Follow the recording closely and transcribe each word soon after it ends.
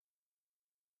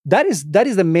that is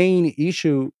the main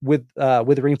issue with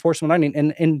reinforcement learning,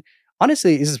 and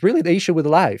honestly, is really the issue with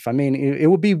life. I mean, it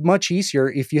would be much easier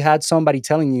if you had somebody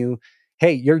telling you,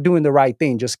 "Hey, you're doing the right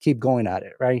thing. Just keep going at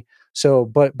it." Right. So,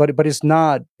 but it's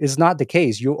not the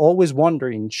case. You're always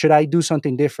wondering, should I do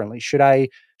something differently? Should I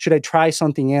try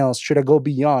something else? Should I go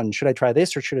beyond? Should I try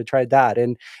this or should I try that?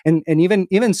 And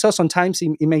even so, sometimes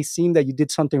it may seem that you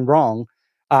did something wrong.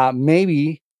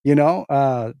 Maybe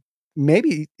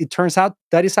maybe it turns out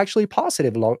that it's actually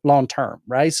positive long term,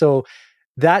 right? So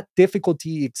that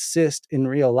difficulty exists in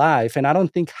real life, and I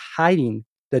don't think hiding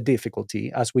the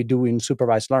difficulty as we do in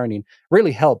supervised learning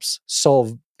really helps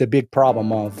solve the big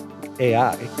problem of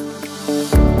AI.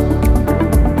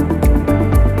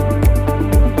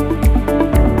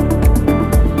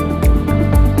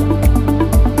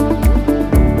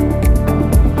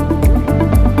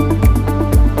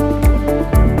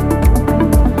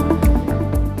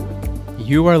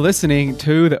 You are listening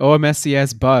to the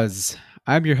OMSCS Buzz.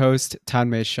 I'm your host,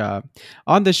 Tanmay Shah.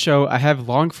 On this show, I have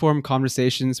long-form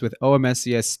conversations with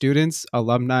OMSCS students,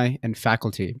 alumni, and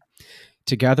faculty.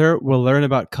 Together, we'll learn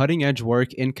about cutting-edge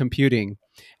work in computing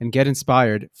and get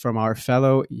inspired from our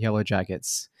fellow Yellow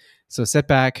Jackets. So sit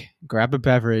back, grab a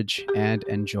beverage, and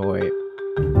enjoy.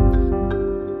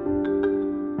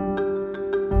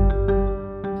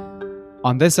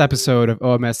 On this episode of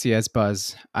OMSCS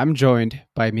Buzz, I'm joined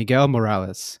by Miguel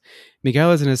Morales.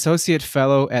 Miguel is an associate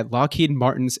fellow at Lockheed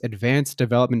Martin's Advanced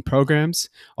Development Programs,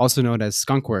 also known as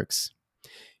Skunkworks.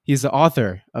 He's the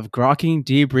author of Grokking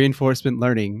Deep Reinforcement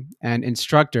Learning and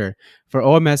instructor for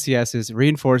OMSCS's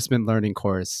Reinforcement Learning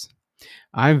course.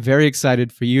 I'm very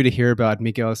excited for you to hear about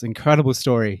Miguel's incredible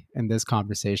story in this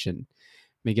conversation.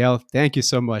 Miguel, thank you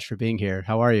so much for being here.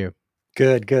 How are you?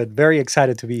 Good. Very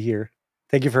excited to be here.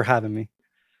 Thank you for having me.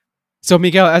 So,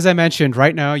 Miguel, as I mentioned,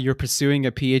 right now you're pursuing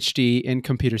a PhD in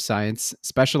computer science,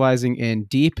 specializing in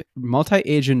deep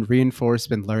multi-agent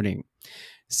reinforcement learning.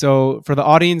 So, for the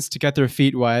audience to get their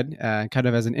feet wet, kind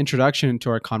of as an introduction to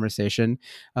our conversation,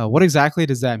 what exactly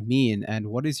does that mean, and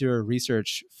what is your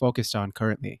research focused on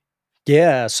currently?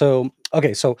 Yeah. So,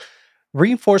 okay. So,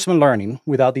 reinforcement learning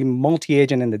without the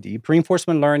multi-agent and the deep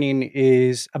reinforcement learning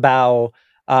is about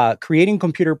creating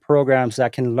computer programs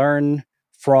that can learn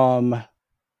from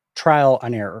trial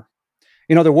and error.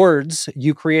 In other words,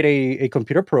 you create a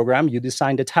computer program, you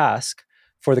design the task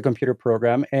for the computer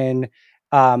program, and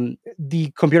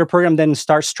the computer program then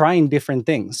starts trying different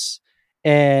things.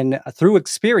 And through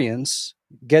experience,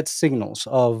 gets signals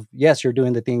of, yes, you're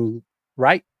doing the thing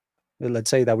right. Let's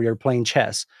say that we are playing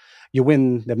chess. You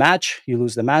win the match, you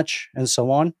lose the match, and so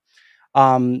on.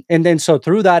 And then so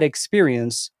through that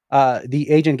experience, the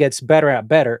agent gets better and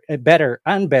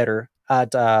better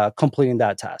at completing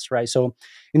that task, right? So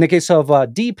in the case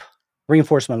of deep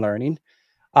reinforcement learning,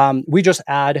 we just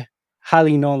add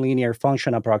highly nonlinear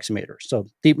function approximators, so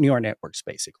deep neural networks,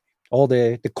 basically. All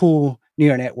the cool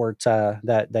neural networks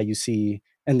that you see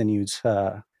in the news,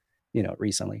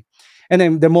 recently. And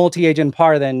then the multi-agent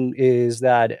part then is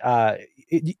that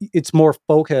it's more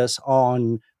focused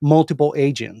on multiple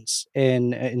agents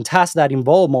and tasks that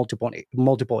involve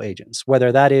multiple agents,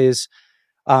 whether that is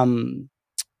um,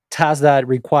 tasks that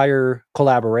require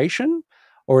collaboration,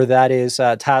 or that is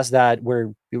tasks that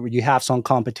where you have some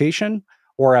competition,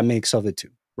 or a mix of the two,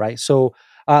 right? So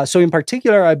in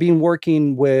particular, I've been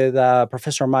working with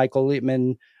Professor Michael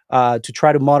Littman to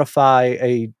try to modify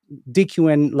a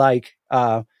DQN like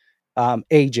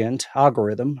agent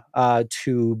algorithm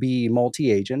to be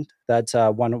multi-agent. That's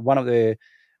one of the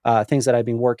things that I've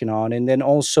been working on. And then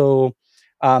also,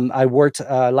 I worked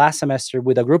last semester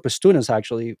with a group of students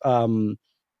actually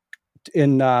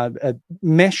in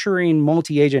measuring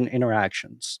multi-agent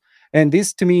interactions. And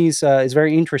this to me is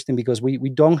very interesting because we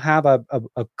don't have a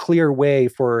clear way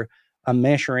for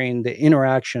measuring the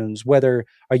interactions. Whether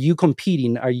are you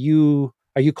competing, are you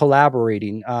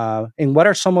collaborating, and what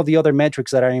are some of the other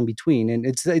metrics that are in between? And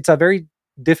it's a very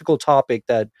difficult topic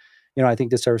that I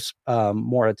think deserves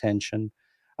more attention.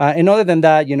 And other than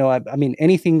that, I mean,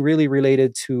 anything really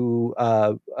related to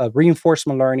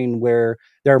reinforcement learning where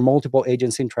there are multiple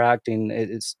agents interacting,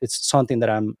 it's something that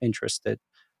I'm interested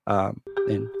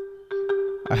in.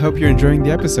 I hope you're enjoying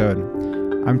the episode.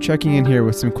 I'm checking in here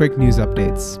with some quick news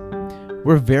updates.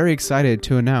 We're very excited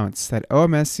to announce that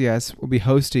OMSCS will be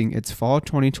hosting its Fall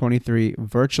 2023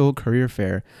 Virtual Career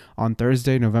Fair on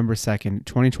Thursday, November 2nd,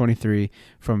 2023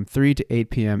 from 3 to 8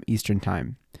 p.m. Eastern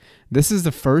Time. This is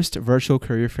the first virtual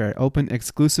career fair open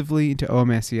exclusively to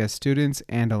OMSCS students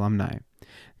and alumni.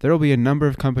 There will be a number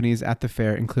of companies at the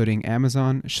fair, including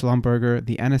Amazon, Schlumberger,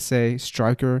 the NSA,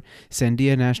 Stryker,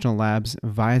 Sandia National Labs,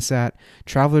 Viasat,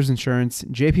 Travelers Insurance,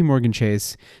 JP Morgan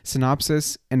Chase,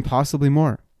 Synopsys, and possibly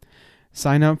more.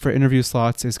 Sign up for interview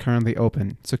slots is currently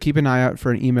open, so keep an eye out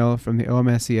for an email from the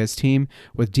OMSCS team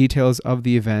with details of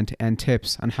the event and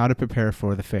tips on how to prepare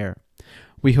for the fair.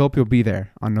 We hope you'll be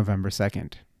there on November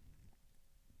 2nd.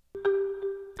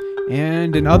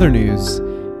 And in other news,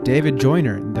 David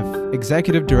Joyner, the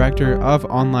Executive Director of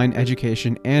Online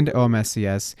Education and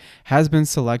OMSCS, has been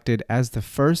selected as the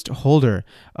first holder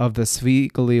of the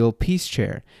Zvi Galil Peace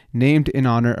Chair, named in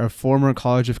honor of former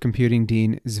College of Computing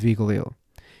Dean Zvi Galil.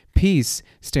 PEACE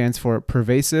stands for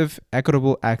Pervasive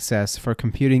Equitable Access for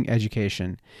Computing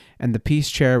Education, and the Peace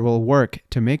Chair will work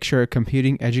to make sure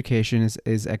computing education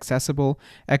is accessible,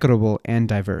 equitable, and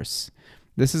diverse.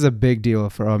 This is a big deal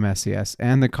for OMSCS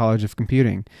and the College of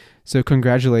Computing, so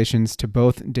congratulations to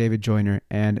both David Joyner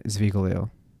and Zvi Galil.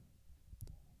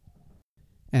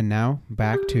 And now,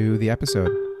 back to the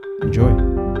episode. Enjoy.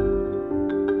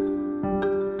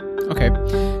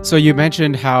 Okay, so you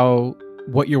mentioned how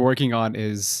what you're working on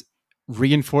is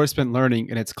reinforcement learning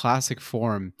in its classic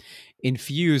form,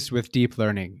 infused with deep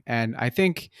learning. And I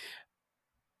think,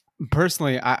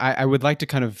 personally, I would like to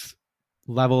kind of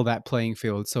level that playing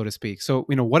field, so to speak. So,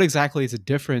 what exactly is the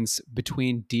difference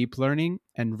between deep learning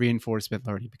and reinforcement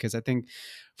learning? Because I think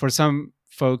for some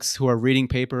folks who are reading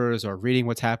papers or reading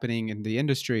what's happening in the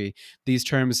industry, these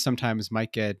terms sometimes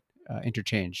might get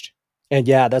interchanged. And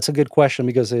yeah, that's a good question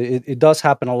because it does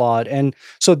happen a lot. And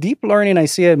so deep learning, I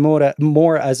see it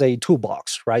more as a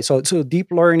toolbox, right? So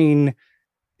deep learning,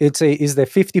 is the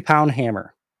 50-pound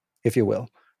hammer, if you will,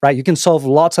 right? You can solve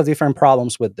lots of different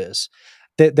problems with this.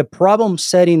 The problem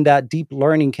setting that deep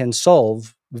learning can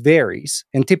solve varies,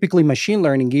 and typically machine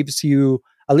learning gives you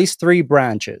at least three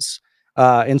branches.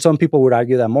 And some people would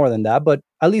argue that more than that, but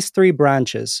at least three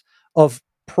branches of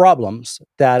problems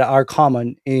that are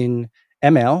common in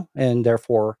ML and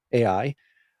therefore AI.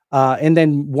 And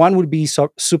then one would be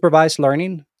supervised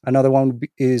learning. Another one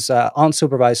is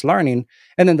unsupervised learning.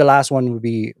 And then the last one would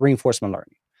be reinforcement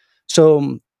learning.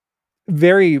 So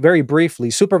very, very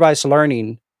briefly, supervised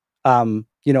learning,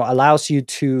 allows you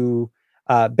to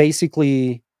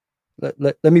basically,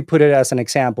 let me put it as an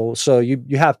example. So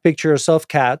you have pictures of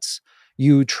cats.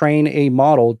 You train a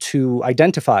model to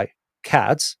identify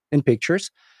cats in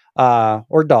pictures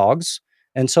or dogs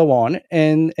and so on.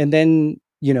 And then,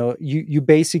 you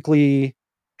basically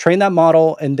train that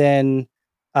model and then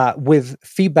with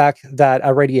feedback that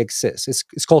already exists.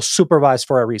 It's called supervised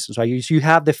for a reason. So you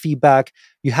have the feedback,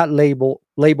 you have label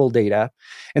data,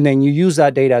 and then you use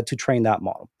that data to train that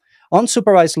model.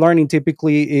 Unsupervised learning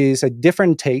typically is a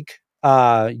different take.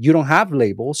 You don't have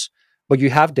labels, but you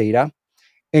have data,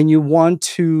 and you want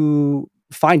to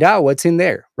find out what's in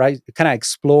there, right? Kind of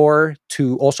explore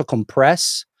to also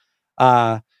compress.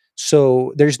 Uh,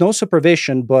 so there's no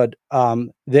supervision, but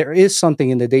there is something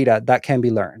in the data that can be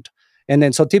learned. And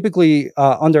then, so typically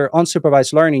under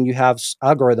unsupervised learning, you have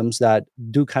algorithms that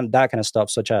do that kind of stuff,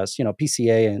 such as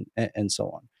PCA and so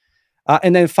on.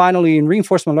 And then finally, in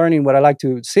reinforcement learning, what I like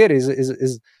to say it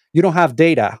is you don't have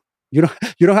data, you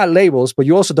don't have labels, but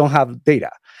you also don't have data.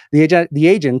 The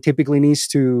agent typically needs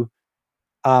to,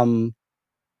 um,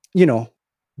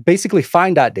 basically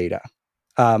find that data,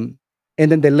 and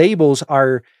then the labels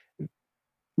are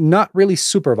not really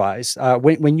supervised.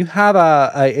 When you have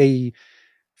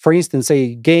for instance,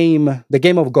 the game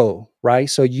of Go, right?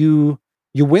 So you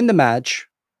win the match,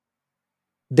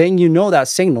 then that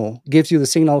signal gives you the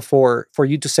signal for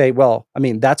you to say, well, I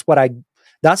mean, that's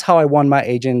how I want my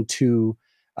agent to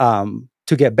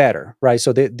get better, right?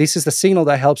 So this is the signal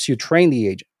that helps you train the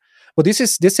agent. But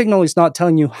this signal is not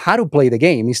telling you how to play the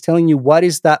game. It's telling you what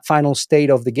is that final state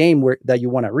of the game that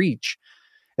you want to reach.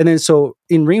 And then, so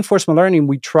in reinforcement learning,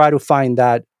 we try to find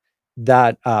that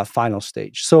final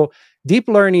stage. So deep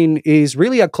learning is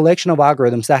really a collection of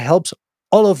algorithms that helps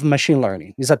all of machine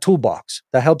learning. It's a toolbox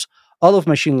that helps all of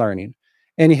machine learning,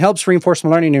 and it helps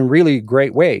reinforcement learning in really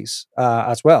great ways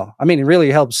as well. I mean, it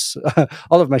really helps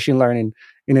all of machine learning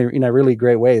in a really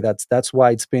great way. That's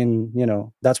why it's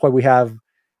been, that's why we have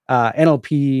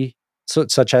NLP.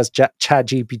 Such as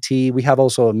ChatGPT. We have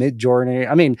also a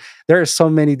Midjourney. I mean, there are so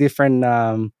many different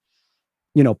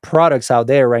products out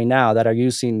there right now that are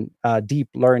using deep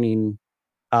learning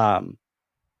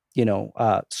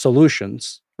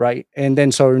solutions, right? And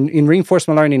then, so in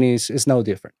reinforcement learning is no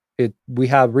different. We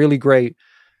have really great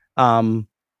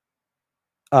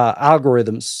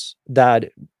algorithms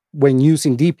that, when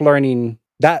using deep learning,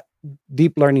 that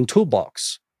deep learning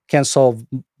toolbox can solve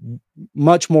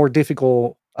much more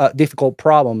difficult difficult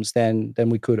problems than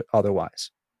we could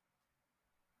otherwise.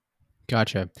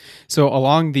 Gotcha. So,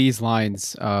 along these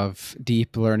lines of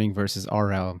deep learning versus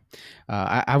RL,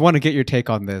 I want to get your take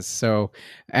on this. So,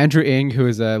 Andrew Ng, who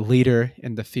is a leader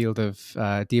in the field of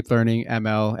deep learning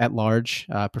ML at large,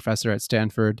 professor at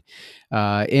Stanford,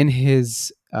 in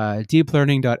his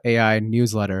deeplearning.ai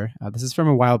newsletter, this is from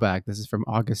a while back, this is from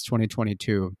August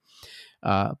 2022.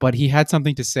 But he had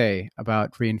something to say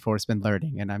about reinforcement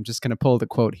learning, and I'm just going to pull the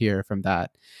quote here from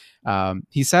that.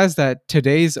 He says that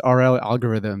today's RL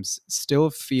algorithms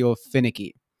still feel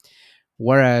finicky,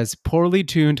 whereas poorly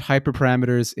tuned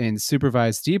hyperparameters in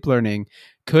supervised deep learning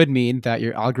could mean that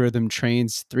your algorithm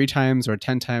trains 3 times or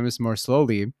 10 times more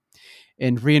slowly.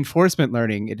 In reinforcement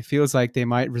learning, it feels like they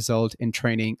might result in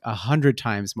training 100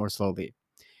 times more slowly,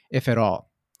 if at all.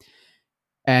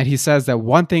 And he says that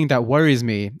one thing that worries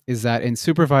me is that in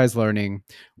supervised learning,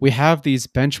 we have these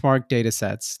benchmark data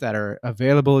sets that are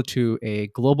available to a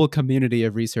global community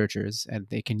of researchers, and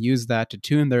they can use that to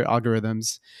tune their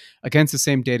algorithms against the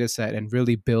same data set and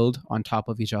really build on top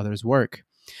of each other's work.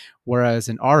 Whereas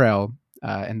in RL,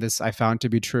 and this I found to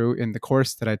be true in the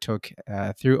course that I took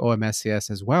through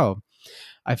OMSCS as well,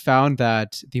 I found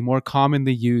that the more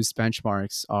commonly used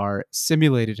benchmarks are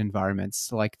simulated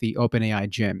environments like the OpenAI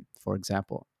Gym, for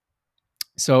example.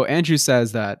 So Andrew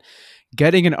says that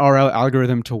getting an RL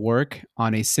algorithm to work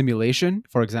on a simulation,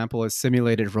 for example, a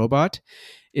simulated robot,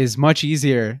 is much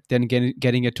easier than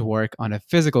getting it to work on a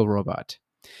physical robot.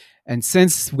 And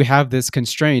since we have this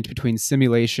constraint between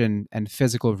simulation and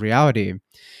physical reality,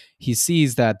 he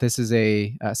sees that this is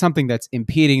a something that's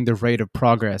impeding the rate of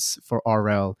progress for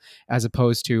RL as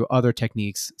opposed to other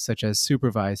techniques such as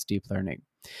supervised deep learning.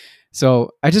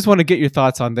 So I just want to get your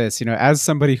thoughts on this. As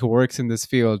somebody who works in this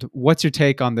field, what's your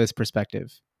take on this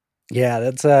perspective? Yeah,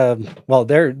 that's well,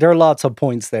 there are lots of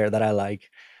points there that I like.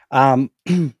 Um,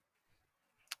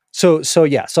 so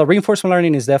yeah, so reinforcement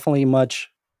learning is definitely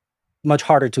much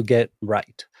harder to get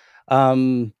right.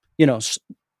 You know,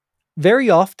 very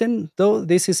often though,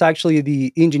 this is actually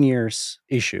the engineer's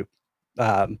issue.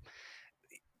 Um,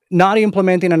 Not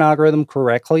implementing an algorithm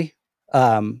correctly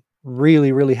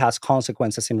really has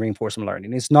consequences in reinforcement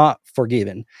learning. It's not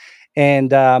forgiven, and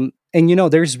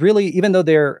there's really, even though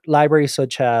there are libraries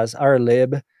such as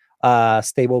rlib,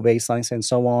 stable baselines, and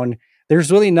so on.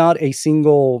 There's really not a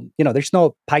single, there's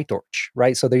no PyTorch,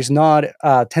 right? So there's not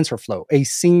TensorFlow, a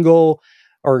single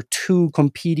or two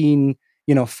competing,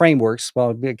 frameworks.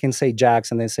 Well, we can say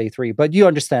JAX and then say three, but you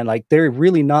understand, like there are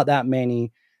really not that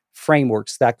many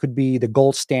frameworks that could be the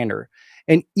gold standard.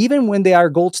 And even when they are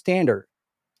gold standard,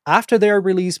 after they are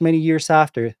released many years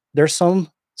after, there's some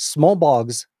small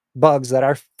bugs that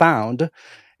are found,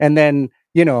 and then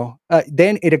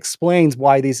it explains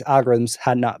why these algorithms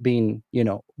had not been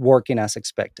working as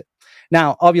expected.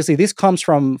 Now, obviously, this comes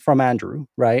from Andrew,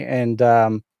 right? And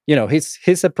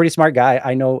he's a pretty smart guy.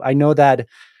 I know that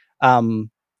um,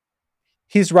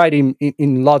 he's writing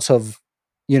in lots of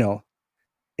you know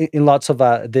in lots of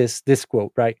this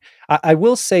quote, right? I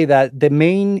will say that the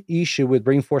main issue with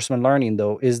reinforcement learning,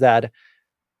 though, is that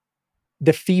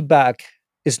the feedback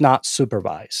is not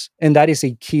supervised, and that is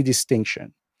a key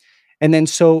distinction. And then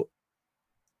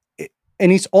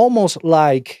and it's almost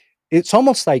like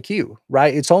you,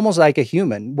 right? It's almost like a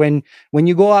human when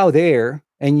you go out there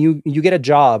and you get a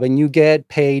job and you get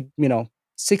paid,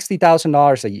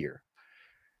 $60,000 a year.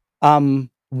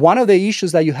 One of the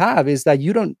issues that you have is that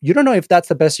you don't know if that's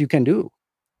the best you can do.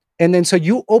 And then so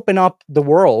you open up the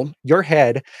world, your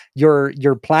head,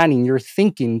 your planning, your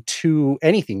thinking to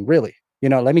anything really.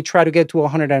 Let me try to get to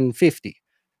 150.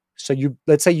 So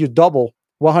let's say you double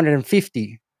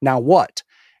 150. Now what?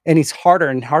 And it's harder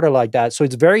and harder like that. So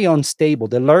it's very unstable.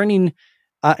 The learning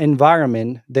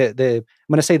environment, I'm going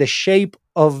to say the shape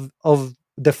of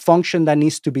the function that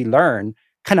needs to be learned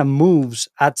kind of moves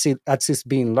as it's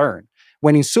being learned.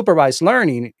 When in supervised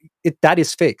learning, that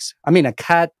is fixed. I mean, a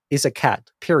cat is a cat,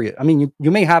 period. I mean,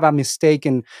 you may have a mistake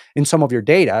in some of your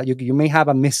data. You may have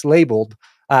a mislabeled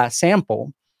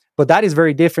sample, but that is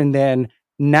very different than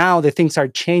now the things are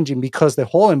changing because the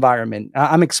whole environment,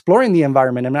 I'm exploring the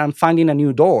environment and I'm finding a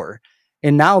new door.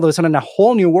 And now there's a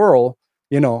whole new world,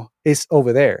 is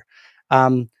over there.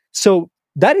 So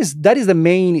that is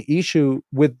the issue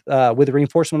with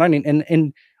reinforcement learning.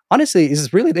 And honestly,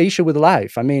 it's really the issue with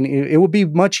life. I mean, it would be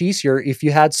much easier if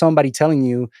you had somebody telling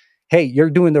you, hey, you're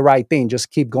doing the right thing,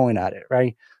 just keep going at it,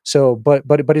 right? So, but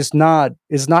it's not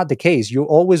the case. You're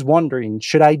always wondering,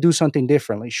 should I do something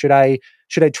differently? Should I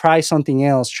try something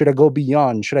else? Should I go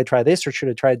beyond? Should I try this or should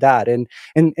I try that? And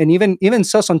even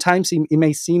so, sometimes it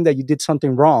may seem that you did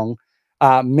something wrong.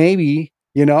 Maybe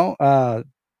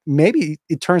maybe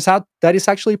it turns out that it's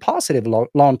actually positive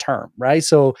long term, right?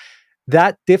 So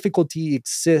that difficulty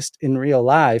exists in real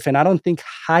life. And I don't think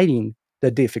hiding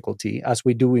the difficulty as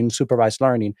we do in supervised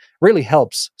learning really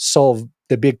helps solve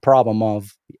the big problem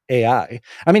of AI.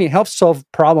 I mean, it helps solve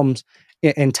problems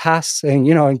in tasks and,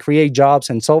 and create jobs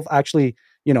and solve actually,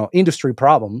 industry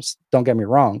problems. Don't get me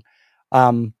wrong.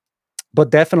 Um,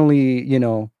 but definitely,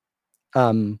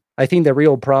 I think the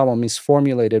real problem is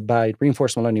formulated by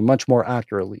reinforcement learning much more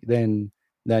accurately than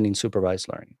in supervised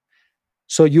learning.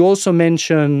 So you also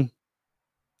mentioned,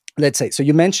 let's say, so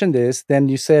you mentioned this, then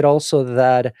you said also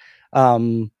that,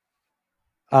 um,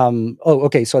 oh,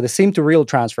 okay, so the sim to real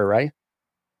transfer, right?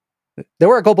 There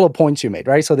were a couple of points you made,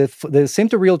 right? So the sim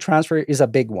to real transfer is a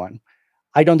big one.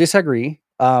 I don't disagree,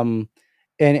 and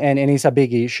it's a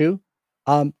big issue.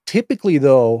 Typically,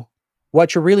 though,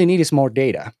 what you really need is more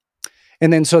data.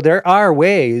 And then, so there are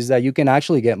ways that you can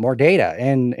actually get more data.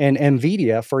 And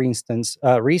NVIDIA, for instance,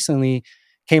 recently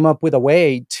came up with a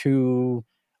way to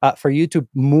for you to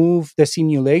move the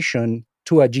simulation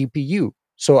to a GPU.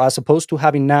 So as opposed to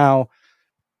having now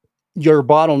your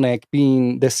bottleneck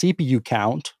being the CPU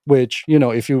count, which,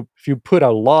 if you put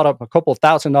a couple of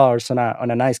 $1,000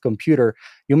 on a nice computer,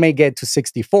 you may get to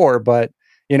 64. But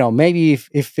maybe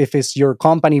if it's your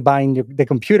company buying the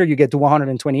computer, you get to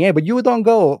 128, but you don't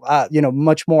go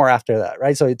much more after that,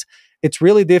 right? So it's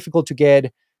really difficult to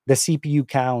get the CPU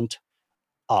count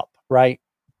up, right?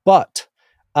 But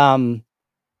um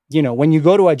when you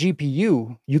go to a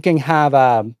GPU, you can have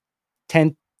a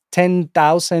 10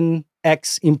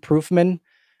 10,000x improvement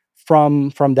from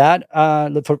that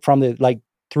from the like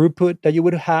throughput that you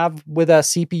would have with a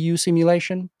CPU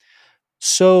simulation.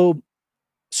 So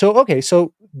okay,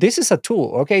 so this is a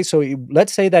tool. Okay, so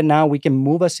let's say that now we can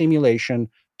move a simulation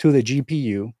to the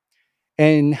GPU,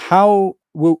 and how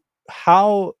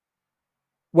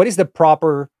what is the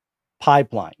proper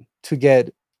pipeline to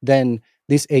get then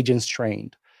these agents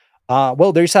trained?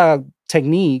 Well, there's a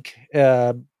technique,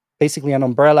 basically an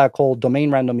umbrella called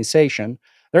domain randomization.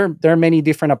 There are many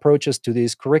different approaches to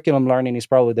this. Curriculum learning is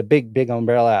probably the big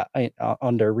umbrella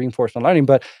under reinforcement learning.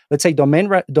 But let's say domain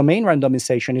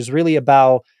randomization is really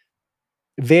about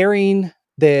varying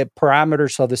the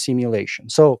parameters of the simulation.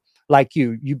 So, like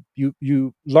you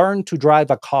learn to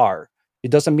drive a car.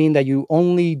 It doesn't mean that you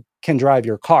only can drive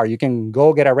your car. You can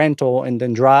go get a rental and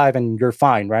then drive, and you're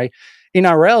fine, right? In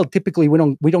RL, typically we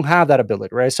don't have that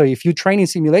ability, right? So if you train in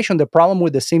simulation, the problem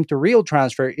with the sim to real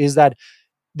transfer is that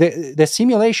the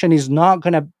simulation is not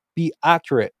going to be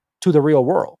accurate to the real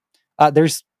world.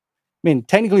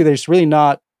 Technically, there's really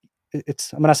not.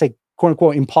 It's, I'm going to say, quote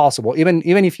unquote, impossible. Even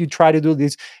if you try to do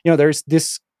this, there's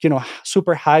this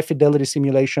super high fidelity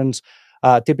simulations,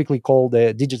 typically called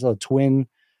the digital twin.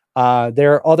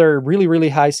 There are other really really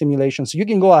high simulations. So you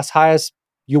can go as high as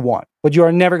you want, but you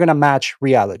are never going to match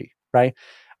reality, right?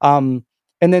 And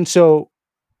then so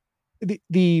the,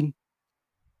 the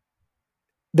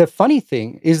the funny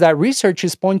thing is that research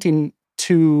is pointing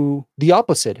to the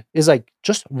opposite. Is like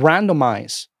just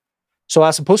randomize. So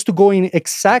as opposed to going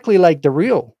exactly like the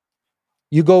real,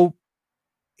 you go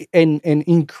and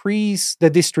increase the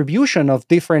distribution of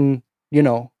different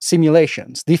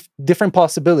simulations, different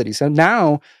possibilities. And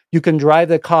now you can drive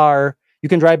the car, you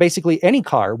can drive basically any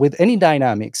car with any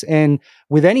dynamics and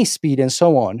with any speed and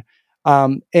so on.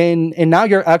 And now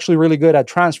you're actually really good at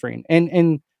transferring.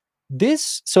 And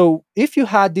this, so if you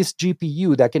had this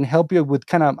GPU that can help you with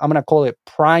kind of, I'm going to call it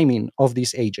priming of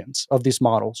these agents, of these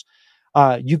models,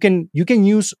 you can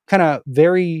use kind of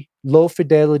very low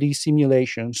fidelity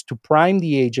simulations to prime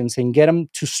the agents and get them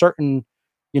to certain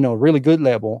really good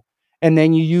level, and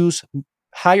then you use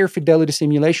higher fidelity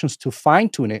simulations to fine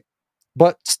tune it,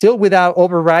 but still without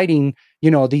overriding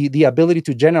the ability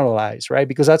to generalize, right?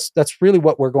 Because that's really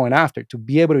what we're going after, to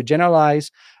be able to generalize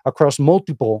across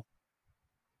multiple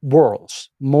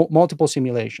worlds, multiple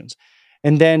simulations.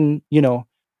 And then you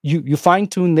fine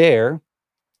tune there,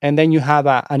 and then you have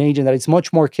an agent that is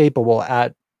much more capable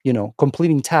at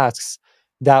completing tasks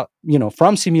that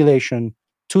from simulation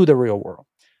to the real world.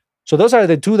 So those are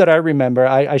the two that I remember.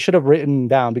 I should have written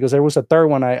down because there was a third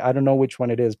one. I don't know which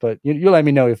one it is, but you let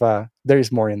me know if there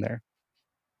is more in there.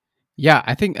 Yeah,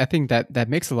 I think that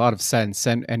makes a lot of sense.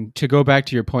 And to go back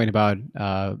to your point about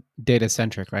data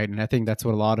centric, right? And I think that's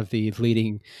what a lot of the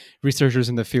leading researchers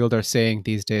in the field are saying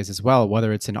these days as well,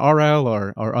 whether it's in RL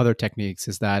or other techniques,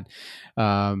 is that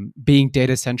being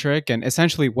data centric, and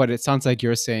essentially what it sounds like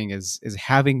you're saying is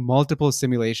having multiple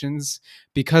simulations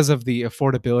because of the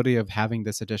affordability of having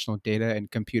this additional data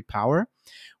and compute power,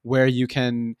 where you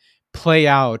can play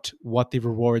out what the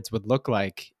rewards would look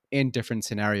like in different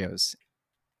scenarios.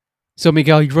 So,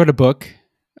 Miguel, you wrote a book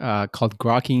called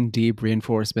Grokking Deep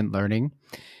Reinforcement Learning.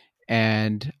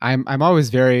 And I'm always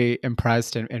very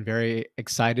impressed and very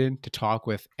excited to talk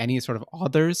with any sort of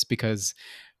authors, because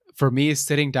for me,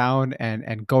 sitting down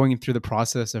and going through the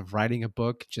process of writing a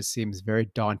book just seems very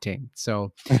daunting.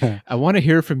 So I want to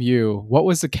hear from you. What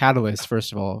was the catalyst,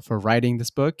 first of all, for writing this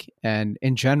book? And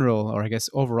in general, or I guess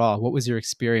overall, what was your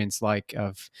experience like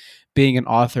of being an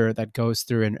author that goes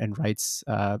through and writes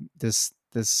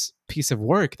this piece of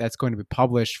work that's going to be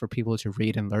published for people to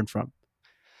read and learn from?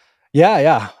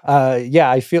 Yeah, yeah.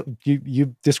 Yeah, I feel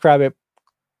you describe it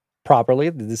properly.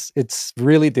 This it's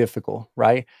really difficult,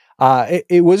 right?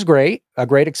 It was great, a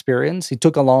great experience. It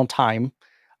took a long time.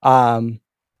 Um,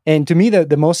 and to me,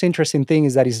 the most interesting thing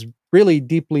is that it's really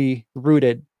deeply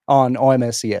rooted on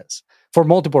OMSCS for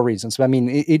multiple reasons. I mean,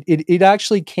 it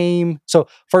actually came. So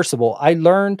first of all, I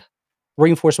learned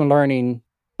reinforcement learning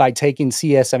by taking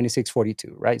CS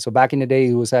 7642, right? So back in the day,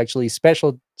 it was actually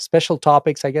special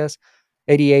topics, I guess,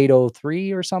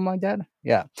 8803 or something like that.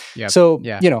 Yeah. Yep. So,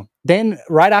 Yeah. then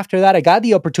right after that, I got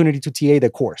the opportunity to TA the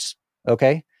course.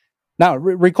 Okay. Now,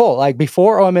 recall, like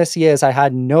before OMSCS, I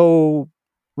had no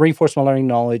reinforcement learning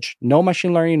knowledge, no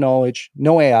machine learning knowledge,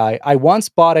 no AI. I once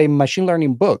bought a machine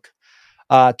learning book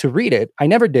to read it. I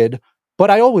never did,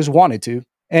 but I always wanted to,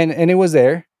 and it was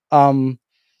there.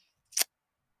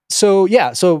 So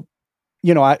yeah, so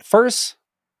at first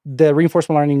the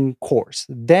reinforcement learning course,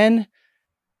 then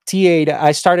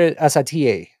I started as a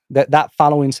TA that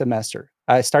following semester.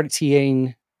 I started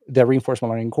TAing the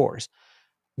reinforcement learning course.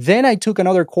 Then I took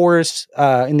another course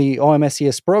in the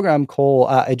OMSCS program called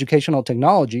Educational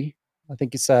Technology. I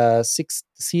think it's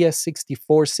CS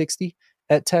 6460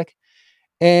 at Tech.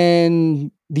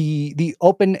 And the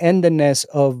open endedness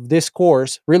of this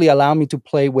course really allowed me to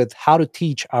play with how to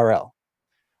teach RL,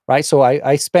 right? So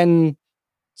I spend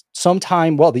some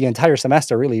time, well, the entire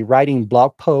semester really, writing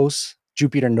blog posts,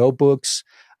 Jupyter notebooks,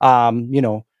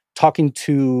 talking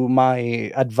to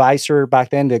my advisor back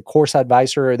then, the course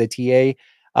advisor or the TA,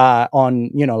 on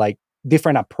like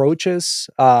different approaches,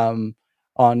 on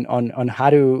how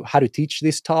to teach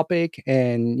this topic,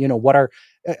 and what are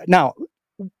now.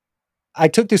 I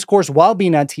took this course while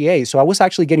being at TA, so I was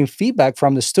actually getting feedback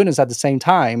from the students at the same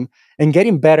time and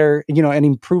getting better, and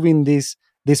improving this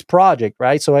project,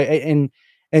 right? So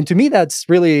and to me, that's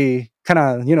really kind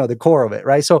of the core of it,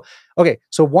 right? So okay,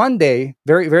 so one day,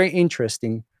 very very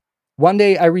interesting. One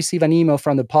day, I received an email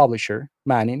from the publisher,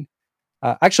 Manning.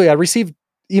 Actually, I received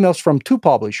emails from two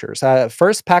publishers.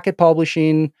 First, Packet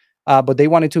Publishing, but they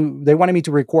wanted me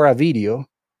to record a video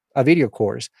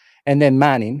course, and then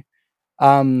Manning.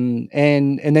 And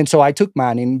then so I took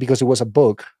Manning because it was a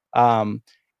book. And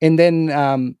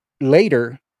then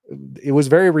later, it was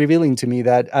very revealing to me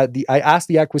that I asked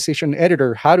the acquisition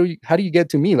editor, how do you get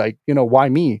to me? Like, why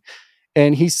me?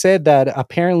 And he said that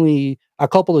apparently a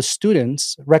couple of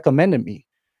students recommended me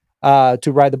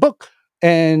to write the book.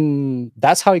 And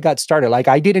that's how it got started. Like,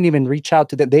 I didn't even reach out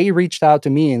to them. They reached out to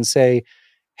me and say,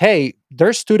 hey,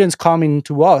 there's students coming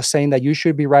to us saying that you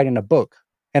should be writing a book.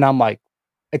 And I'm like,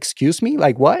 excuse me,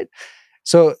 like what?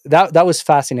 So that was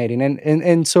fascinating.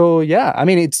 And so yeah, I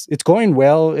mean, it's going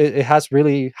well. It has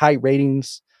really high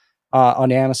ratings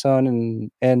on Amazon,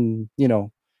 and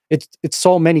it's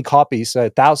sold many copies,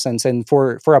 thousands. And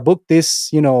for a book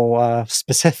this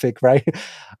specific, right,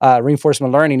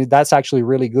 reinforcement learning, that's actually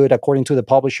really good according to the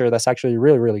publisher. That's actually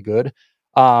really really good.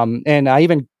 And I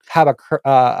even have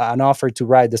an offer to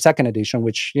write the second edition,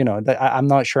 which I'm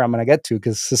not sure I'm going to get to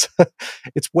because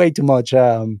it's way too much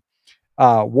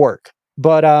work.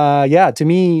 But yeah, to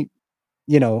me,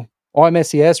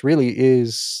 OMSCS really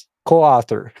is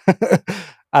co-author,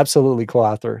 absolutely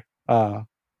co-author on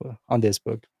this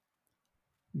book.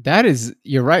 That is,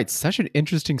 you're right. Such an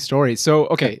interesting story. So, Yeah.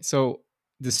 okay, so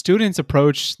the students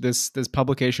approached this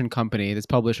publication company, this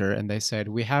publisher, and they said,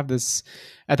 "We have this."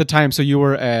 At the time, so you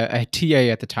were a TA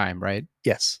at the time, right?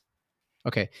 Yes.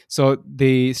 Okay, so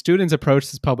the students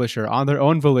approached this publisher on their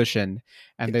own volition,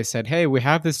 Yeah. and they said, "Hey, we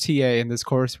have this TA in this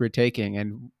course we're taking,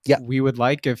 and Yeah. we would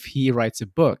like if he writes a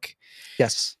book."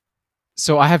 Yes.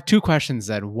 So I have two questions.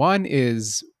 Then one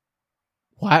is,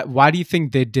 why do you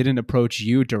think they didn't approach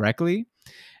you directly?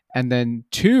 And then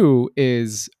two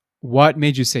is, what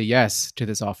made you say yes to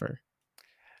this offer?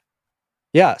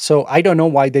 Yeah. So I don't know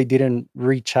why they didn't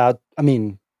reach out. I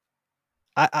mean,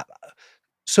 I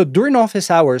so during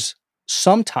office hours,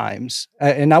 sometimes,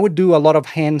 and I would do a lot of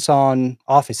hands-on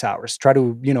office hours, try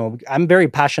to, I'm very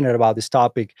passionate about this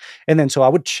topic. And then so I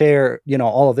would share,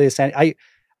 all of this. And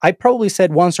I probably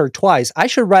said once or twice, I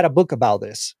should write a book about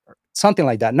this, or something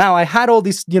like that. Now I had all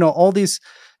these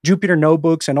Jupyter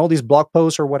notebooks and all these blog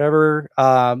posts or whatever,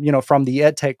 from the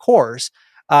EdTech course.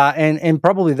 And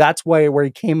probably that's where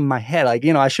it came in my head. Like,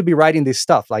 I should be writing this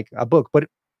stuff like a book. But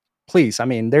please, I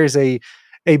mean, there's a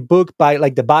book by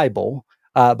like the Bible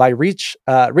by Rich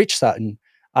Sutton,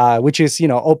 which is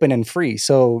open and free.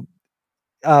 So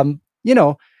um, you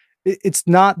know, it's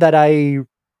not that I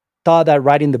thought that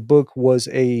writing the book was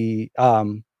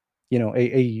I'm going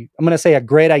to say a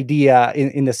great idea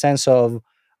in the sense of,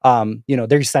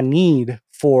 there's a need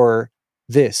for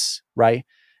this, right?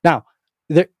 Now,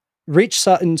 the Rich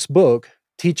Sutton's book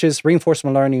teaches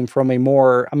reinforcement learning from a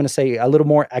more, I'm going to say, a little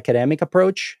more academic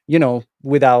approach,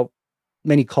 without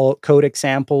many code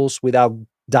examples, without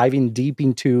diving deep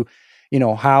into,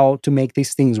 how to make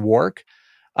these things work.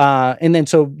 And then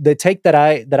so the take that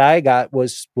I got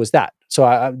was that.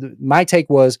 So my take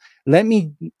was, let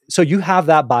me. So you have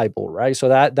that Bible, right? So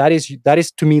that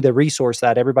is to me the resource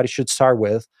that everybody should start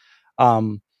with.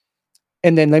 Um,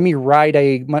 and then let me write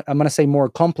I'm going to say more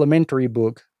complementary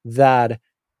book that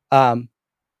um,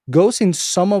 goes in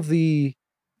some of the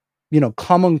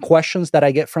common questions that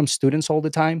I get from students all the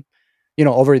time.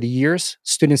 Over the years,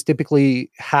 students typically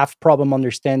have problem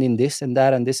understanding this and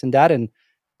that and this and that, and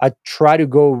I try to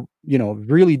go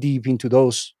really deep into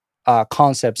those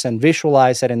concepts and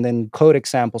visualize it, and then code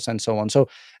examples and so on. So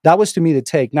that was to me the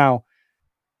take. Now,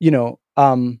 you know,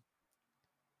 um,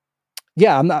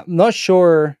 yeah, I'm not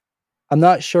sure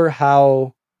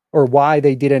how or why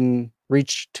they didn't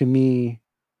reach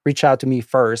out to me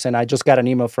first, and I just got an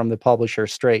email from the publisher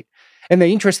straight. And the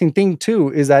interesting thing too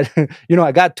is that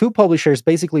I got two publishers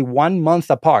basically 1 month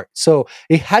apart. So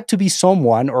it had to be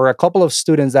someone or a couple of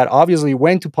students that obviously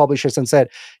went to publishers and said,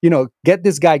 get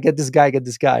this guy, get this guy, get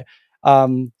this guy.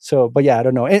 So, but yeah, I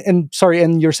don't know. And sorry,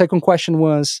 and your second question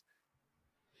was,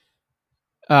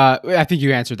 I think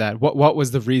you answered that. What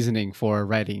was the reasoning for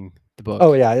writing the oh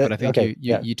book? yeah, But I think okay, you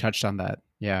yeah, you touched on that.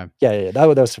 Yeah, yeah. That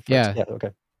was the first. yeah, Yeah,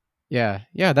 okay,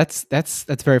 yeah. That's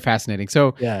very fascinating.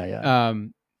 So, yeah, yeah.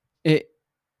 um, it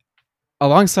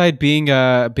alongside being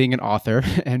an author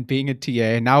and being a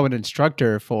TA and now an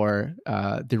instructor for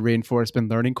the reinforcement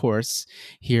learning course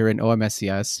here in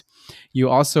OMSCS, you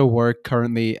also work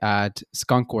currently at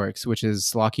Skunkworks, which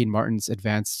is Lockheed Martin's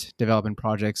advanced development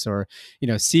projects or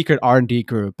secret R&D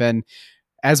group. And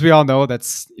as we all know,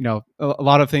 that's a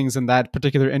lot of things in that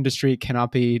particular industry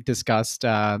cannot be discussed,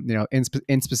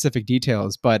 in specific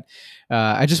details. But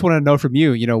I just want to know from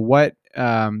you,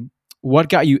 what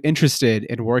got you interested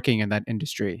in working in that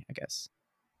industry? I guess.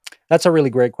 That's a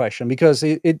really great question because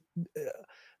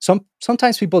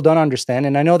sometimes people don't understand,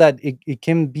 and I know that it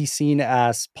can be seen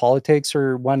as politics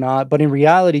or whatnot, but in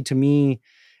reality, to me,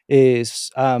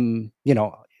 is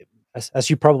as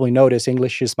you probably notice,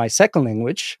 English is my second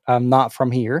language. I'm not from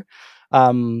here.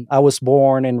 I was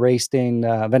born and raised in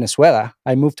Venezuela.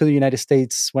 I moved to the United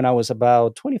States when I was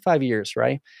about 25 years,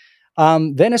 right?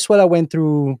 Venezuela went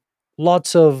through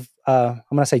lots of, I'm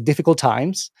going to say, difficult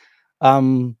times.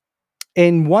 Um,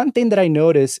 and one thing that I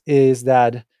noticed is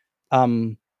that,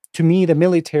 um, to me, the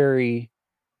military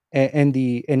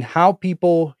and how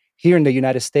people here in the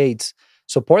United States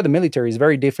support the military is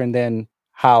very different than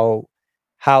how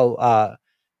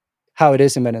how it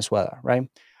is in Venezuela, right?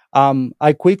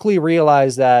 I quickly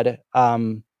realized that I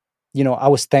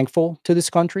was thankful to this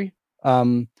country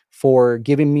for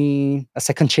giving me a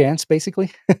second chance,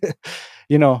 basically.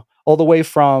 All the way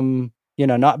from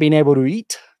not being able to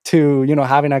eat to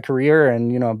having a career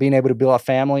and being able to build a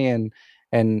family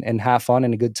and have fun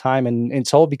and a good time, and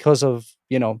it's all because of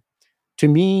to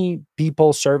me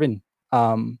people serving.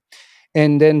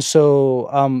 And then so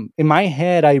in my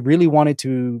head, I really wanted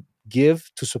to give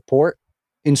to support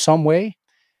in some way.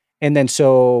 And then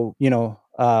so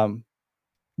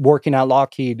working at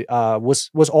Lockheed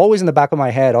was always in the back of my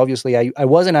head. Obviously, I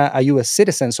wasn't a U.S.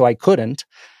 citizen, so I couldn't,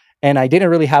 and I didn't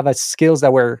really have skills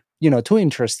that were too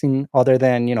interesting, other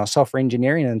than software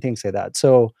engineering and things like that.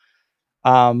 So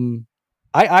um,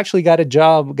 I actually got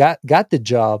the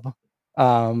job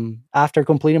after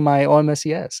completing my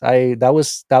OMSES. I that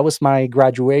was my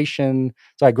graduation.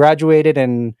 So I graduated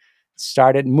and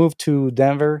moved to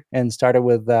Denver and started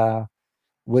with the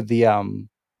I'm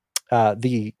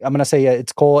gonna say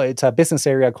it's a business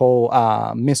area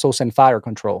called missiles and fire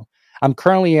control. I'm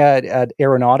currently at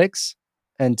aeronautics,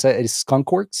 and it's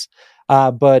Skunkworks.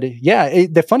 But yeah,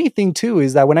 the funny thing too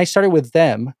is that when I started with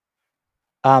them,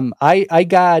 I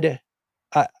got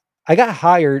uh, I got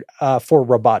hired for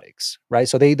robotics, right?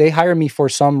 So they hired me for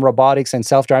some robotics and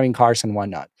self driving cars and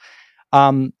whatnot.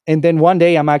 And then one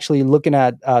day I'm actually looking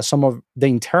at some of the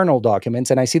internal documents,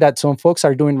 and I see that some folks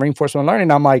are doing reinforcement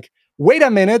learning. I'm like, wait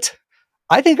a minute,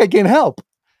 I think I can help.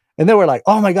 And they were like,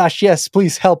 "Oh my gosh, yes,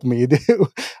 please help me.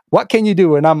 What can you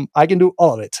do?" And I can do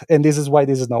all of it. And this is why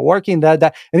this is not working. That,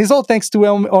 and it's all thanks to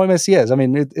OMSCS. I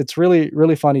mean, it's really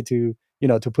really funny to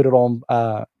to put it on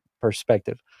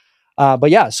perspective.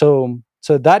 But yeah, so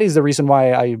that is the reason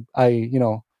why I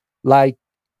like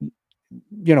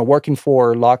working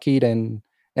for Lockheed and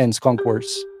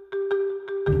Skunkworks.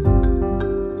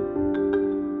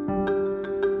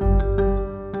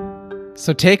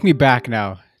 So take me back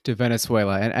now to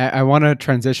Venezuela, and I want to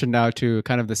transition now to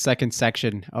kind of the second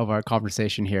section of our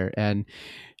conversation here. And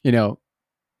you know,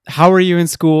 how were you in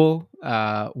school?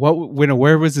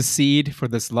 Where was the seed for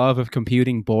this love of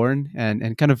computing born?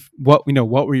 And kind of what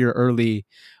were your early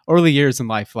years in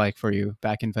life like for you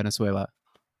back in Venezuela?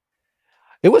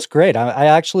 It was great. I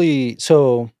actually,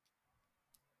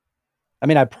 I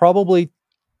mean, I probably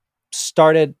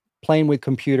started playing with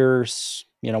computers,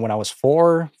 when I was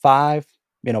 4, 5,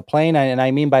 playing, and I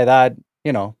mean by that,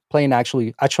 playing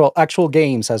actual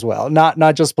games as well,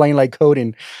 not just playing like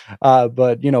coding,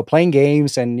 but playing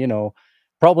games and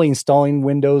probably installing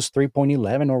Windows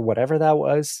 3.11 or whatever that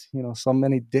was. So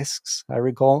many disks I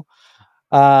recall.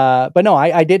 But no,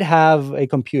 I did have a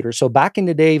computer. So back in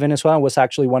the day, Venezuela was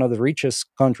actually one of the richest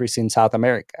countries in South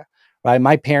America. Right,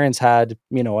 my parents had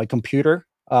a computer.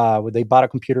 They bought a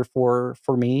computer for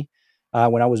me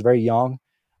when I was very young,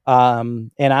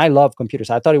 and I love computers.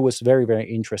 I thought it was very very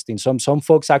interesting. Some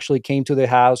folks actually came to the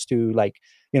house to like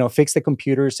fix the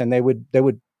computers, and they would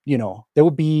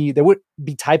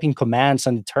be typing commands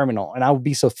on the terminal, and I would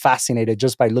be so fascinated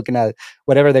just by looking at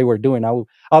whatever they were doing.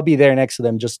 I'll be there next to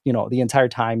them, just the entire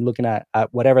time looking at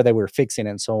whatever they were fixing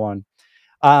and so on.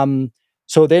 Um,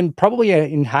 so then, probably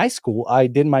in high school, I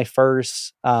did my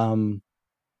first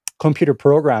computer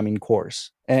programming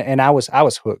course, and I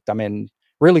was hooked. I mean,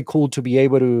 really cool to be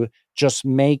able to just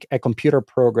make a computer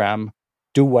program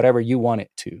do whatever you want it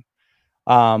to.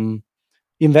 Um,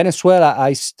 in Venezuela,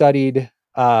 I studied.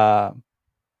 I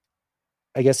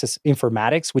guess it's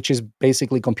informatics, which is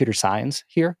basically computer science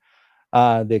here,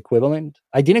 the equivalent.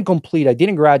 I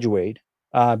didn't graduate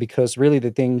because really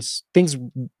things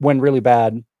went really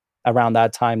bad around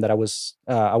that time that I was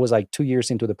like 2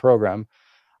 years into the program.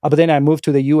 But then I moved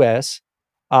to the U.S.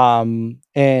 And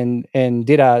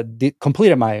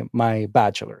completed my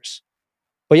bachelor's.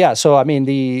 But yeah, so I mean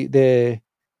the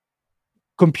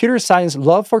computer science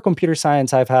love for computer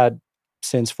science I've had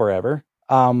since forever.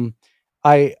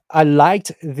 I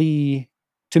liked the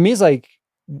to me it's like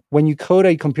when you code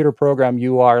a computer program,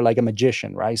 you are like a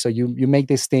magician, right? So you make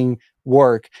this thing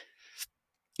work.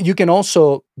 You can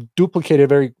also duplicate it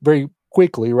very very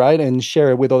quickly, right, and share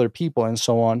it with other people and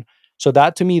so on. So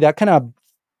that to me, that kind of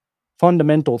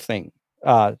fundamental thing,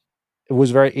 it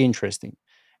was very interesting.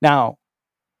 Now,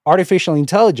 artificial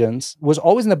intelligence was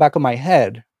always in the back of my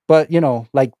head, but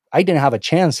like I didn't have a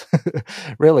chance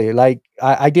really. Like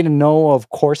I didn't know of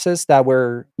courses that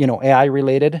were AI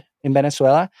related in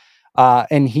Venezuela,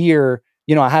 and here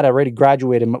I had already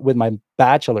graduated with my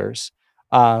bachelor's,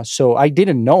 so I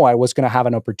didn't know I was going to have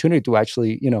an opportunity to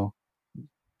actually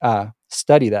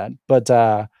study that.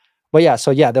 But yeah, so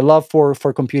yeah, the love for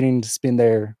computing has been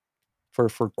there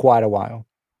for quite a while.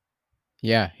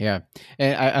 Yeah, yeah.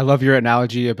 And I love your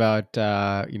analogy about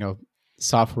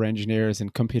software engineers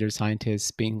and computer scientists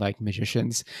being like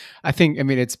magicians. I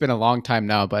mean it's been a long time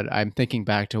now, but I'm thinking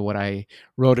back to what I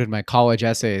wrote in my college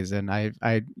essays, and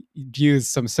I used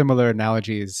some similar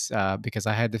analogies because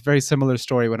I had this very similar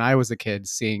story when I was a kid,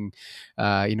 seeing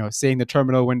the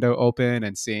terminal window open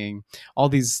and seeing all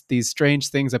these strange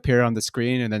things appear on the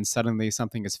screen, and then suddenly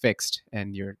something is fixed,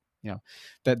 and you're you know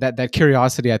that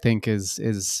curiosity I think is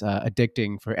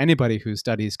addicting for anybody who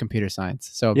studies computer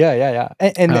science. So Yeah, yeah,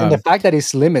 yeah. And the um, fact that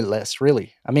it's limitless,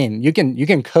 really. I mean, you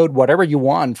can code whatever you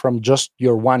want from just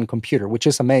your one computer, which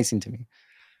is amazing to me.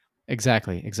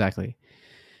 exactly, exactly.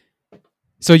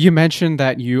 So you mentioned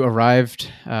that you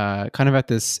arrived kind of at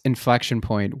this inflection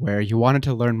point where you wanted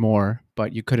to learn more,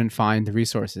 but you couldn't find the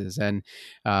resources. And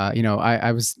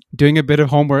I was doing a bit of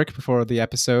homework before the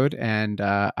episode, and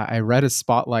I read a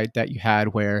spotlight that you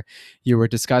had where you were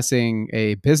discussing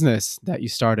a business that you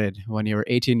started when you were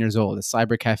 18 years old, a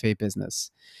cyber cafe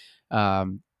business.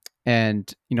 Um,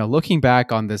 and looking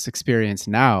back on this experience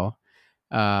now,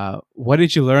 what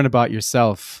did you learn about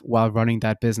yourself while running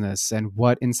that business, and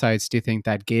what insights do you think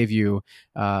that gave you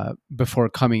before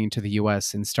coming to the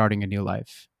U.S. and starting a new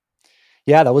life?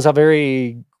 Yeah, that was a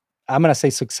very, I'm gonna say,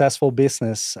 successful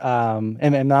business.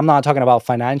 And I'm not talking about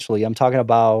financially. I'm talking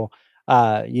about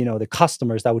the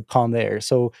customers that would come there.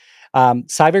 So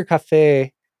Cyber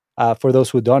Cafe, for those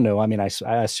who don't know, I mean,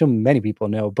 I assume many people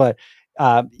know, but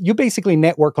you basically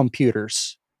network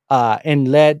computers and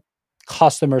let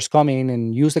customers come in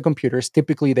and use the computers.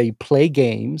 Typically, they play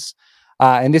games,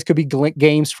 and this could be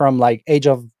games from like Age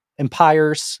of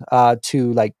Empires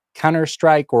to like Counter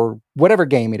Strike or whatever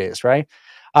game it is, right?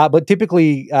 But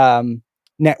typically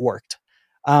networked.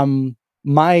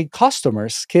 My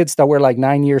customers, kids that were like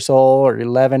 9 years old or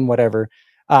 11, whatever,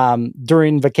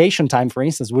 during vacation time, for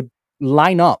instance, would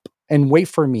line up and wait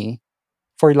for me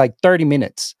for like 30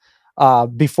 minutes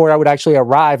before I would actually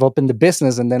arrive, open the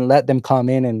business, and then let them come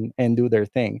in and do their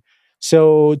thing.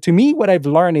 So to me, what I've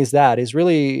learned is that is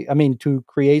really, I mean, to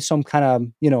create some kind of,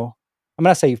 I'm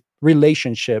gonna say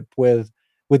relationship with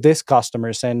these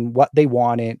customers and what they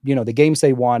wanted, the games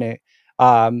they wanted,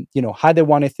 how they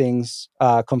wanted things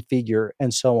configure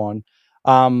and so on.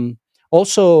 Um,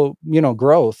 Also,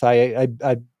 growth.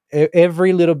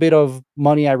 Every little bit of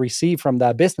money I received from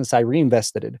that business, I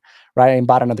reinvested it, right? And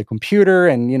bought another computer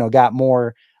and, got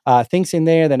more things in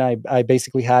there. Then I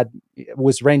basically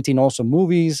was renting also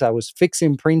movies. I was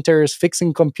fixing printers,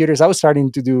 fixing computers. I was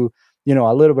starting to do,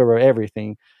 a little bit of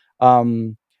everything.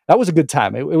 Um, that was a good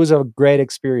time. It was a great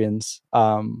experience.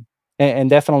 And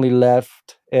definitely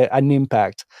left an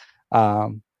impact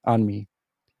on me.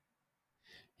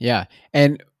 Yeah.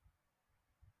 And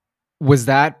was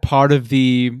that part of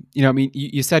the, I mean,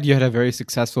 you said you had a very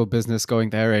successful business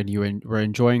going there and were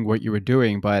enjoying what you were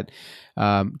doing, but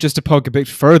just to poke a bit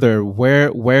further,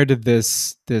 where did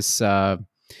this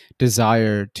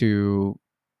desire to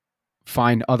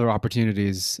find other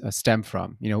opportunities stem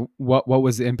from? What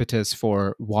was the impetus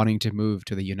for wanting to move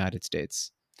to the United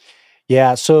States?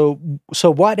 Yeah. So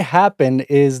what happened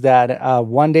is that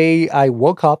one day I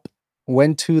woke up,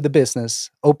 went to the business,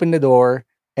 opened the door,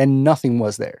 and nothing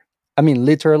was there. I mean,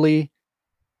 literally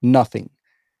nothing.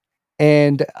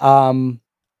 And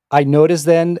I noticed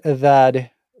then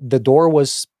that the door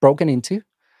was broken into.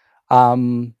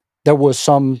 Um, there was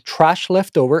some trash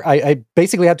left over. I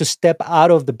basically had to step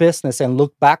out of the business and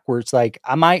look backwards. Like,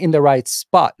 am I in the right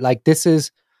spot? Like,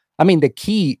 I mean, the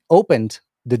key opened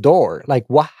the door. Like,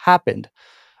 what happened?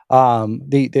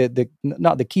 The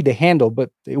not the key, the handle,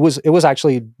 but it was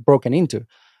actually broken into.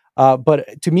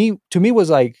 But to me was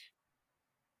like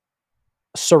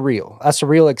a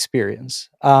surreal experience.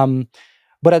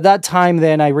 But at that time,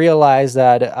 then I realized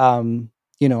that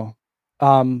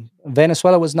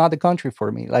Venezuela was not the country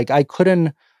for me. Like I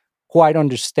couldn't quite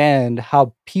understand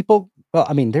how people. Well,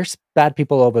 I mean, there's bad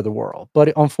people all over the world,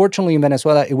 but unfortunately, in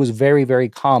Venezuela, it was very, very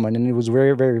common, and it was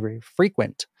very, very, very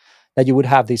frequent that you would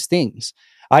have these things.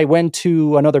 I went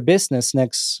to another business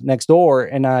next door,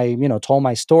 and I, told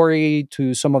my story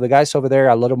to some of the guys over there,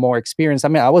 a little more experienced. I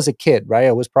mean, I was a kid, right?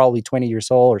 I was probably 20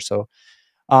 years old or so,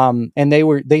 and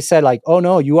they said like, oh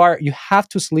no, you have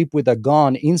to sleep with a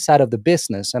gun inside of the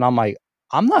business. And I'm like,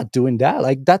 I'm not doing that.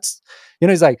 Like that's,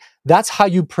 it's like, that's how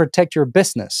you protect your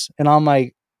business. And I'm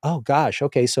like, oh gosh,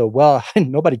 okay, so well,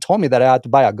 nobody told me that I had to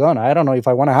buy a gun. I don't know if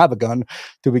I want to have a gun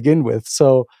to begin with.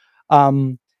 So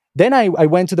um then I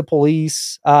went to the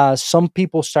police. Some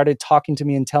people started talking to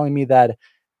me and telling me that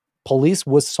police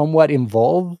was somewhat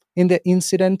involved in the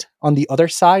incident on the other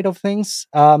side of things.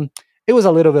 It was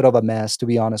a little bit of a mess, to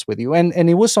be honest with you, and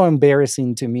it was so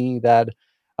embarrassing to me that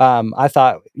I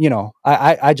thought,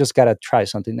 I just gotta try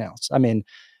something else. I mean,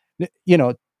 you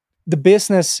know, the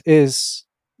business is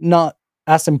not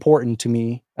as important to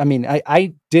me. I mean,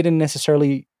 I didn't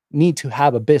necessarily need to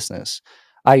have a business.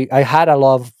 I had a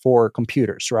love for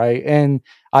computers, right? And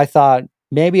I thought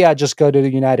maybe I just go to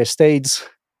the United States.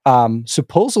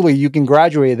 Supposedly, you can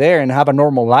graduate there and have a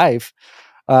normal life.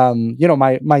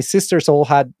 My sisters all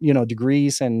had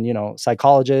degrees and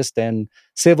psychologist and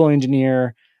civil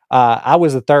engineer. I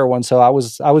was the third one, so I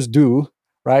was due,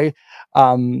 right.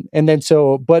 And then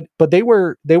but they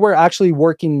were actually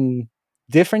working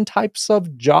different types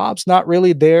of jobs, not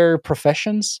really their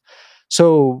professions.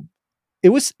 So it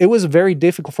was very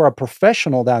difficult for a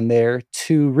professional down there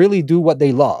to really do what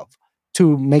they love,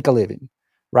 to make a living,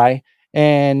 right.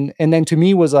 And then to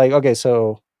me was like, okay,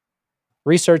 so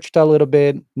researched a little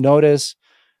bit, notice,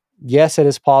 yes, it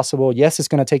is possible. Yes, it's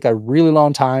going to take a really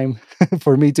long time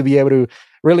for me to be able to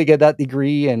really get that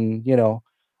degree. And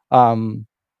um,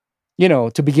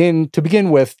 to begin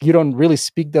with, you don't really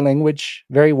speak the language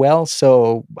very well.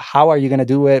 So how are you going to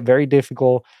do it? Very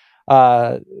difficult.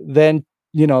 Then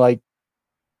like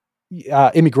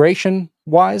immigration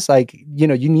wise, like you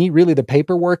need really the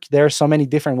paperwork. There are so many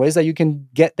different ways that you can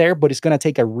get there, but it's going to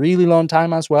take a really long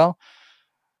time as well.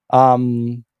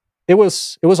 um it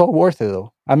was all worth it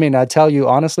though. I mean, I tell you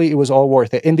honestly, it was all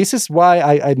worth it. And this is why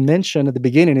I mentioned at the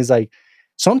beginning is like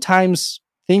sometimes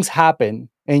things happen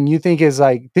and you think is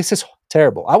like, this is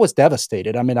terrible. I was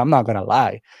devastated. I mean, I'm not gonna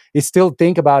lie. I still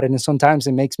think about it, and sometimes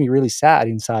it makes me really sad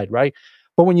inside, right?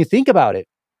 But when you think about it,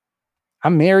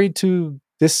 I'm married to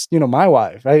this, my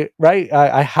wife, right? Right.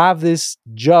 I have this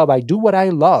job. I do what I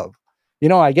love.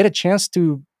 I get a chance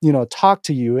to, talk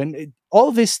to you, and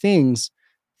all these things,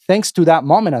 thanks to that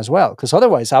moment as well. Because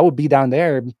otherwise, I would be down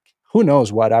there. Who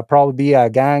knows what? I'd probably be a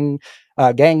gang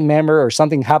member or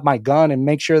something. Have my gun and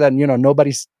make sure that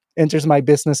nobody enters my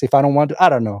business if I don't want to. I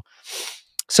don't know.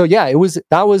 So yeah,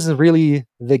 that was really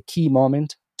the key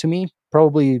moment to me.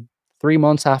 Probably 3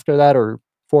 months after that, or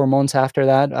 4 months after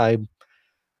that,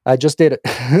 I just did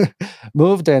it.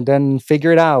 Moved and then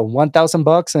figure it out. 1,000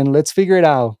 bucks and let's figure it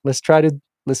out. Let's try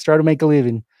to make a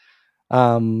living.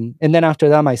 And then after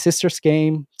that, my sisters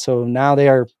came. So now they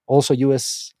are also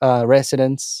U.S.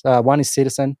 Residents. One is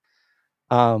citizen.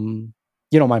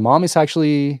 My mom is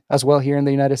actually as well here in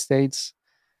the United States.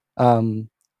 Um,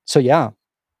 so yeah,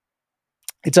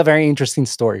 it's a very interesting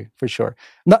story for sure.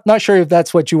 Not sure if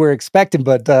that's what you were expecting,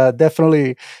 but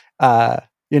definitely, uh,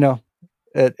 you know,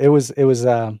 it was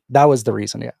that was the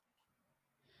reason. Yeah.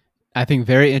 I think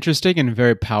very interesting and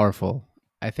very powerful.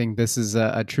 I think this is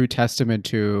a true testament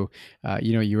to,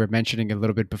 you were mentioning a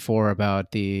little bit before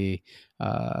about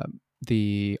uh,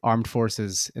 the armed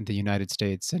forces in the United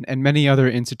States and many other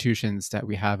institutions that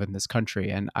we have in this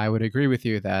country. And I would agree with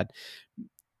you that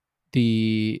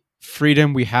the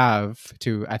freedom we have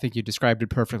to, I think you described it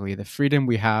perfectly, the freedom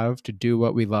we have to do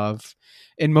what we love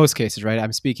in most cases, right?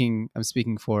 I'm speaking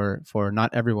for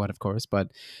not everyone, of course,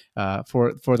 but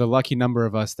for the lucky number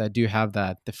of us that do have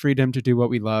that, the freedom to do what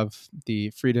we love, the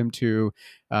freedom to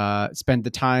spend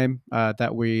the time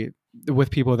that we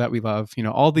with people that we love,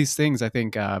 all these things, I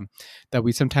think, that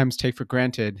we sometimes take for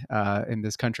granted in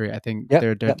this country. I think Yep, they're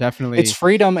yep. It's definitely.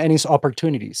 freedom and it's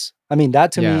opportunities. I mean,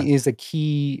 that to Yeah, me is the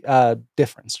key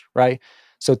difference, right?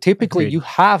 So typically, you agreed.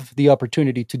 have the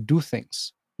opportunity to do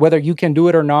things, whether you can do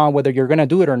it or not, whether you're going to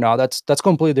do it or not. That's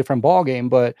completely different ball game.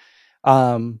 But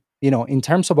in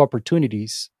terms of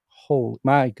opportunities, oh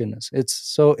my goodness, it's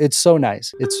so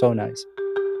nice. It's so nice.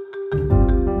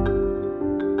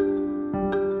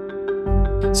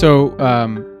 So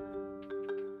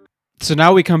so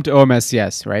now we come to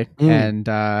OMSCS, right?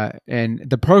 Mm. And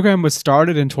the program was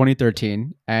started in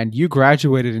 2013, and you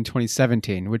graduated in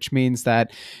 2017, which means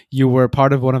that you were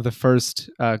part of one of the first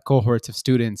cohorts of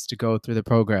students to go through the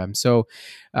program. So,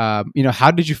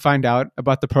 how did you find out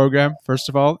about the program, first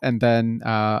of all, and then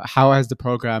how has the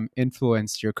program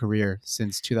influenced your career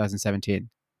since 2017?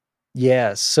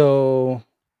 Yeah. So,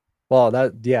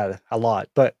 well, yeah, a lot,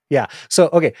 but yeah. So,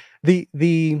 okay,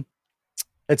 the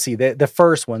let's see, the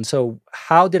first one. So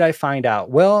how did I find out?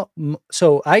 Well,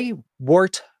 so I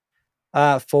worked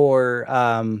for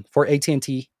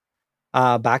AT&T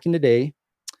back in the day.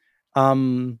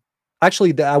 Um,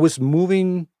 Actually, I was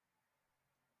moving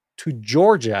to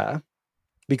Georgia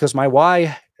because my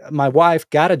wife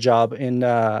got a job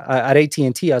at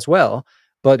AT&T as well,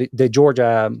 but the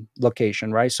Georgia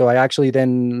location, right? So I actually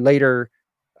then later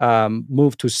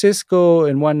moved to Cisco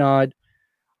and whatnot.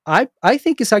 I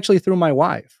think it's actually through my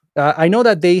wife. I know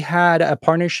that they had a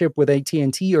partnership with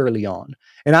AT&T early on,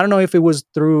 and I don't know if it was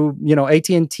through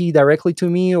AT&T directly to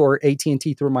me or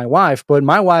AT&T through my wife. But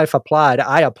my wife applied.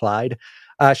 I applied.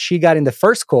 She got in the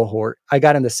first cohort. I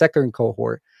got in the second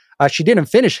cohort. She didn't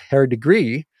finish her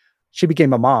degree. She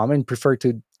became a mom and preferred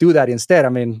to do that instead. I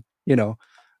mean,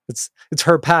 it's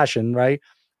her passion, right?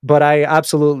 But I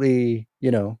absolutely,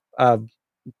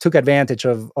 took advantage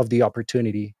of the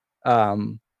opportunity.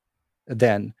 Um,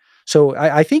 then. So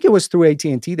I think it was through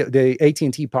AT&T, the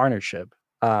AT&T partnership.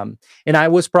 And I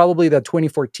was probably the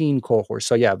 2014 cohort.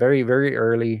 So yeah, very, very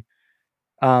early.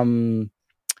 Um,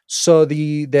 so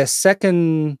the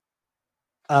second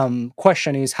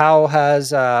question is, how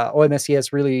has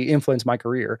OMSCS really influenced my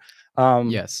career? Um,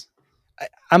 Yes.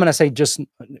 I'm going to say just,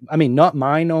 I mean, not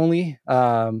mine only.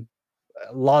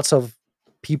 Lots of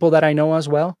people that I know as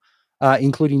well,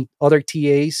 including other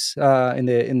TAs in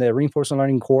the reinforcement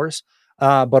learning course,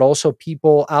 but also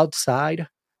people outside.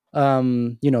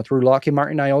 Through Lockheed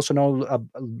Martin, I also know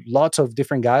lots of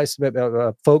different guys,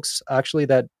 folks actually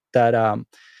that are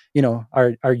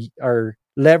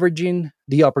leveraging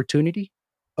the opportunity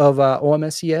of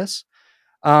OMSCS,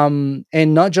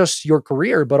 and not just your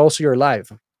career but also your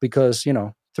life, because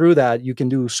through that you can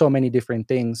do so many different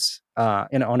things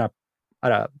on a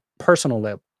at a personal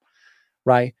level,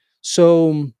 right?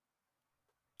 So,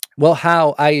 well,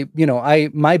 how I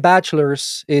my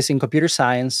bachelor's is in computer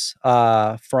science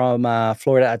from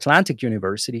Florida Atlantic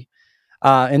University.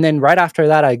 And then right after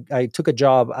that, I took a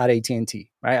job at AT&T.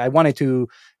 Right, I wanted to,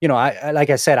 like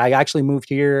I said, I actually moved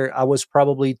here. I was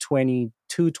probably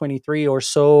 22, 23 or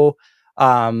so.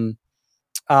 Um,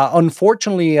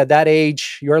 Unfortunately, at that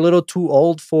age, you're a little too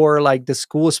old for like the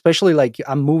school, especially like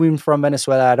I'm moving from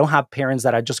Venezuela. I don't have parents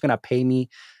that are just gonna pay me.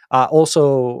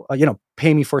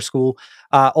 Pay me for school.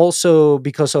 Also,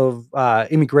 because of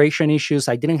immigration issues,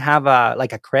 I didn't have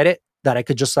like a credit that I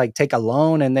could just like take a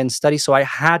loan and then study. So I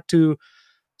had to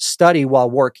study while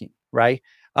working, right?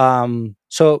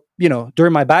 So,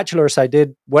 during my bachelor's, I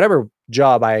did whatever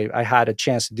job I had a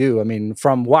chance to do. I mean,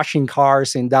 from washing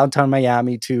cars in downtown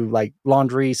Miami to like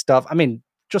laundry stuff. I mean,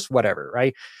 just whatever,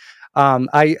 right?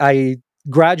 I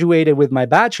graduated with my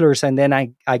bachelor's, and then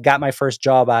I got my first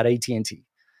job at AT&T.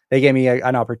 They gave me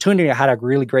an opportunity. I had a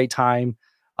really great time.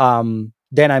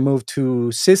 Then I moved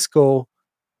to Cisco,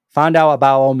 found out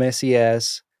about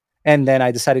OMSES, and then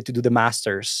I decided to do the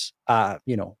masters.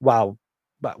 While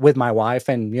with my wife,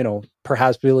 and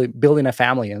perhaps building a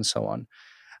family and so on.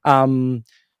 Um,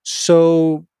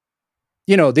 so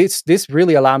this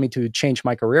really allowed me to change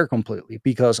my career completely,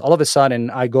 because all of a sudden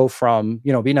I go from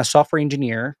being a software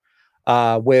engineer,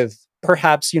 with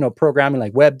perhaps programming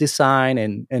like web design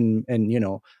and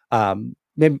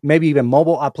maybe even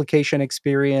mobile application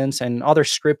experience and other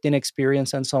scripting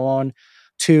experience and so on,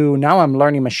 to now I'm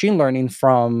learning machine learning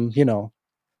from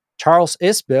Charles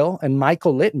Isbell and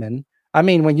Michael Littman. I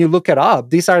mean, when you look it up,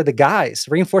 these are the guys.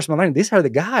 Reinforcement learning, these are the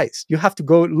guys. You have to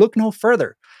go look no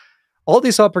further. All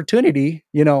this opportunity,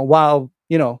 while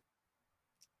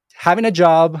having a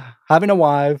job, having a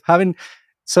wife, having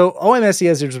so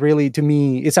OMSES is really, to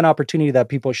me, it's an opportunity that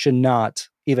people should not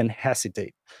even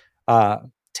hesitate uh,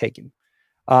 taking.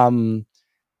 Um,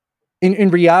 in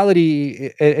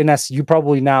reality, and as you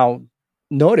probably now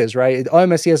notice, right,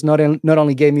 OMSES not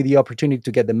only gave me the opportunity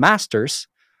to get the masters,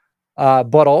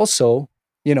 but also,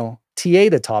 TA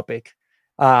the topic,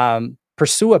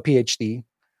 pursue a PhD,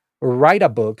 write a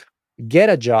book, get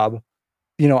a job,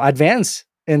 advance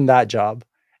in that job,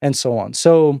 and so on.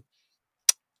 So,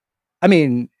 I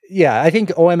mean, yeah, I think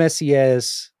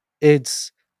OMSES,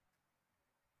 it's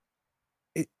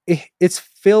it's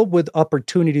filled with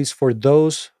opportunities for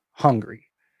those hungry,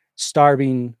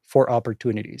 starving for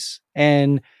opportunities,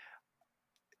 and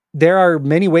there are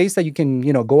many ways that you can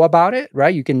go about it.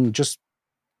 Right, you can just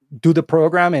do the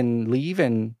program and leave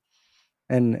and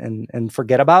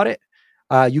forget about it.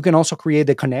 You can also create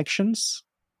the connections.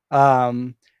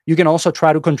 You can also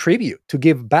try to contribute to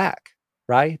give back,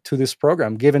 right, to this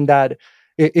program. Given that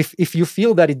if you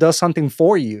feel that it does something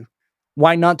for you,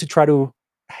 why not to try to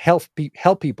help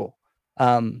people,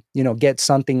 get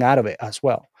something out of it as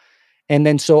well. And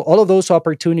then so all of those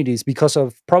opportunities, because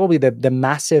of probably the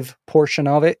massive portion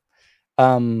of it,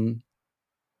 um,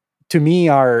 to me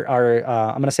are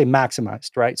I'm going to say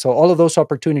maximized, right? So all of those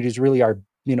opportunities really are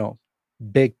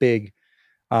big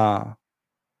uh,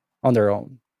 on their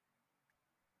own.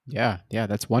 Yeah, yeah,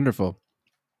 that's wonderful.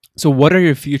 So, what are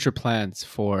your future plans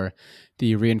for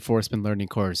the reinforcement learning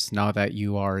course now that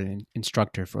you are an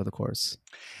instructor for the course?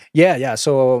 Yeah.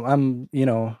 So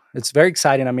it's very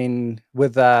exciting. I mean,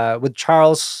 with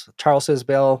Charles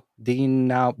Isbell, Dean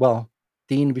now, well,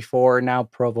 Dean before, now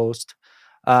Provost.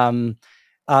 Um,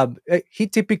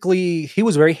 he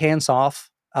was very hands off,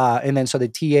 and then so the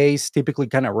TAs typically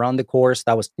kind of run the course.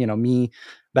 That was me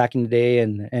back in the day,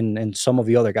 and some of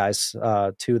the other guys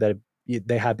too that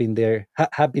they have been there,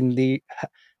 have been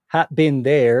had been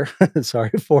there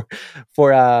sorry,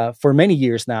 for many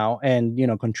years now, and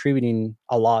contributing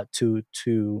a lot to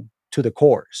the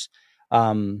course.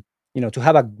 To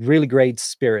have a really great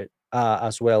spirit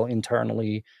as well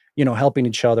internally, helping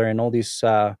each other and all these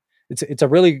it's a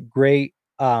really great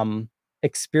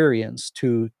experience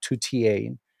to TA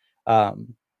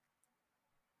um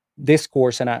this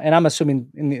course, and I'm assuming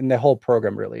in the whole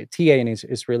program. Really, TA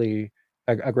is really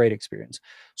a great experience.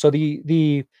 So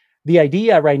the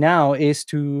idea right now is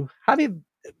to have it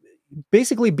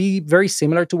basically be very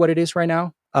similar to what it is right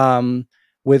now.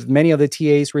 With many of the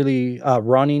TAs really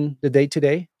running the day to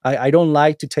day. I don't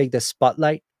like to take the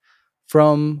spotlight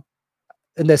from,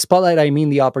 in the spotlight, I mean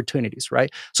the opportunities,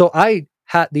 right? So I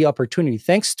had the opportunity,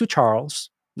 thanks to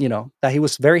Charles, that he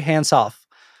was very hands off.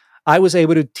 I was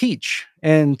able to teach,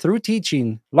 and through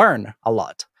teaching, learn a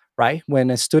lot. Right, when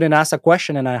a student asked a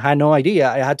question and I had no idea,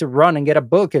 I had to run and get a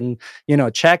book and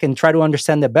check and try to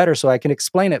understand it better so I can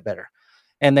explain it better.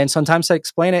 And then sometimes I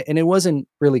explain it and it wasn't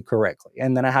really correctly,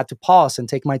 and then I had to pause and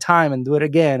take my time and do it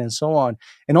again and so on.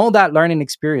 And all that learning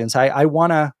experience, I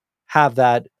want to have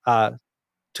that to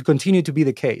continue to be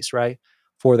the case, right,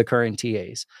 for the current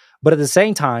TAs. But at the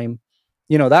same time,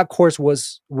 that course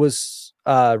was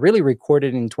really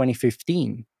recorded in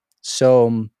 2015.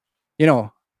 So,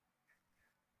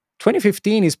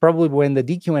 2015 is probably when the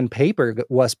DQN paper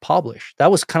was published.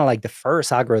 That was kind of like the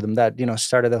first algorithm that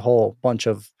started a whole bunch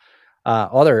of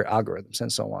other algorithms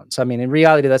and so on. So I mean, in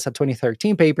reality, that's a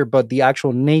 2013 paper, but the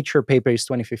actual Nature paper is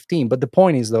 2015. But the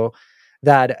point is though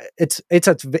that it's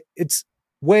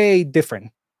way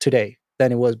different today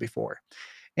than it was before,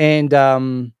 and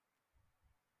then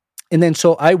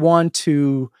so I want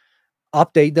to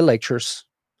update the lectures.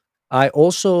 I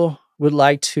also would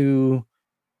like to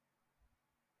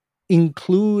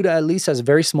include at least as a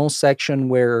very small section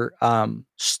where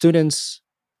students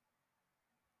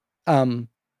um,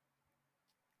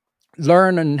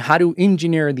 learn on how to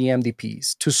engineer the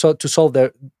MDPs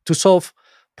to solve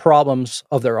problems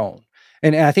of their own.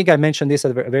 And I think I mentioned this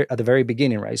at the very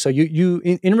beginning, right? So you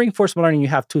in reinforcement learning you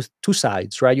have two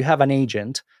sides, right? You have an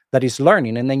agent that is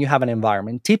learning, and then you have an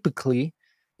environment. Typically,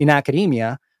 in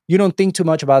academia, you don't think too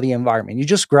much about the environment. You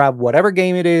just grab whatever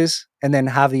game it is, and then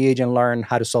have the agent learn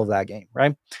how to solve that game,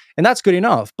 right? And that's good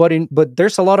enough. But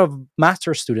there's a lot of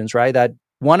master students, right, that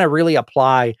want to really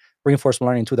apply reinforcement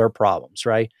learning to their problems,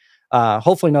 right?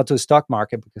 Hopefully not to the stock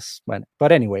market because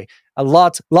but anyway,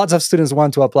 lots of students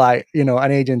want to apply,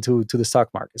 an agent to the stock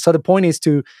market. So the point is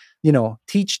to,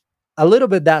 teach a little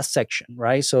bit that section,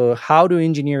 right? So how to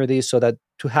engineer this so that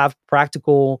to have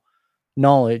practical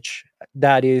knowledge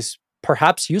that is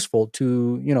perhaps useful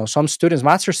to, some students,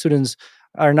 master students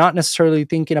are not necessarily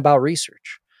thinking about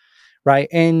research, right?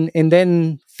 And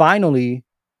then finally,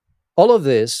 all of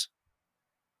this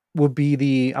would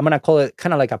be I'm going to call it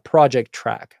kind of like a project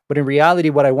track. But in reality,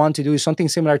 what I want to do is something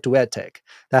similar to EdTech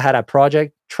that had a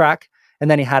project track and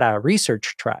then it had a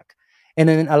research track. And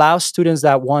then allow students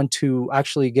that want to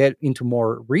actually get into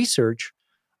more research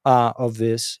of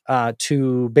this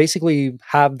to basically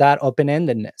have that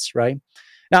open-endedness, right?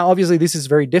 Now, obviously, this is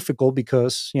very difficult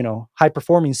because,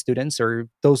 high-performing students or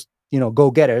those,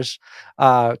 go-getters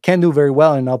can do very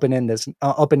well in open-ended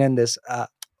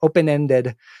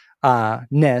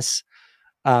ness.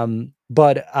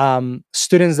 But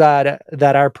students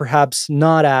that are perhaps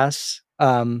not as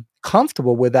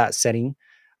comfortable with that setting,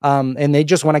 and they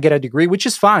just want to get a degree, which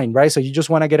is fine, right? So you just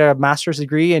want to get a master's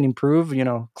degree and improve,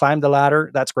 climb the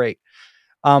ladder. That's great.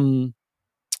 Um,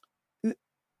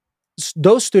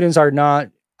 those students are not.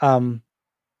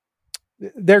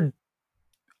 They're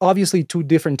obviously two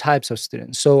different types of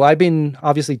students. So I've been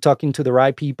obviously talking to the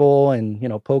right people and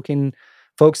poking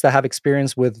folks that have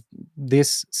experience with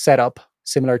this setup,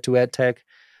 similar to EdTech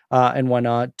and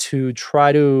whatnot, to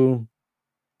try to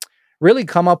really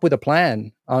come up with a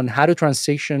plan on how to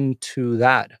transition to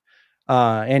that,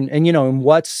 and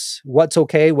what's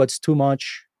okay, what's too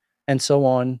much, and so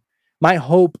on. My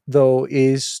hope, though,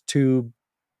 is to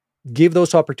give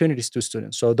those opportunities to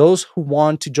students. So those who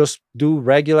want to just do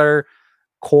regular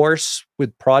course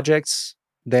with projects,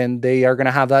 then they are going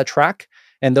to have that track.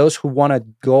 And those who want to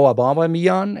go above and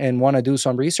beyond and want to do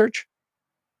some research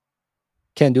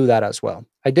can do that as well.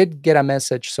 I did get a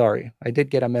message. Sorry. I did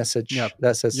get a message Yep.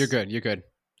 that says, You're good. You're good.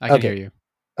 I can hear okay. you.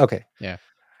 Okay. Yeah.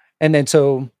 And then,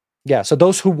 so, yeah. So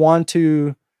those who want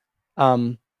to,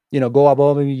 um, go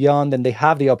above and beyond, then they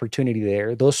have the opportunity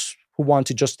there. Those who want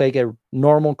to just take a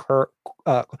normal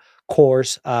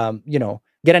course,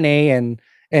 get an A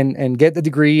and get the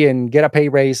degree and get a pay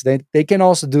raise, they can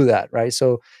also do that, right?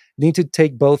 So need to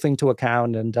take both into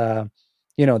account, and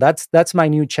that's my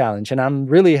new challenge, and I'm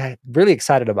really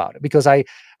excited about it because I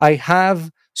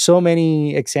have so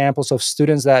many examples of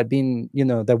students that have been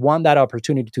that want that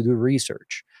opportunity to do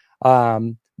research,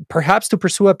 perhaps to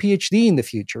pursue a PhD in the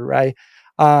future, right?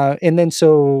 And then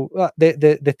so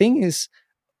the thing is,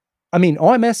 I mean,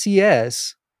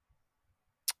 OMSCS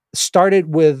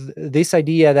started with this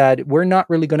idea that we're not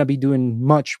really going to be doing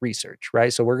much research,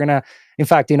 right? So we're gonna, in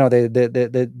fact,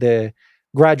 the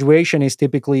graduation is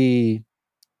typically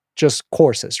just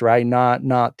courses, right?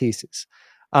 Not thesis.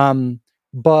 Um,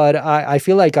 but I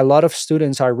feel like a lot of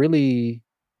students are really,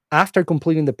 after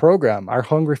completing the program, are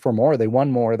hungry for more. They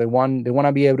want more. They want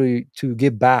to be able to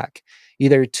give back,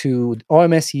 either to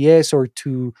OMSCS or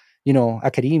to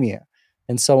academia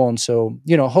and so on. So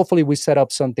hopefully we set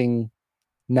up something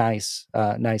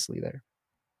nicely there.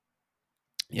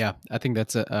 Yeah. I think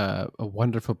that's a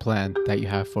wonderful plan that you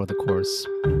have for the course.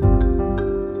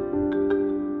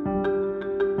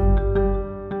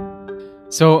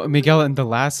 So, Miguel, in the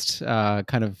last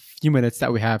kind of few minutes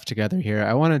that we have together here,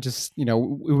 I want to just,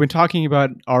 we've been talking about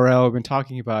RL, we've been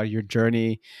talking about your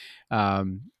journey.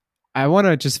 Um, I want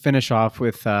to just finish off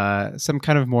with some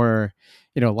kind of more,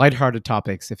 lighthearted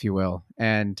topics, if you will.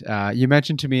 And you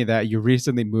mentioned to me that you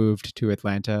recently moved to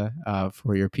Atlanta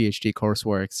for your PhD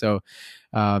coursework. So,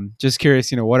 just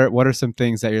curious, what are some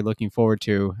things that you're looking forward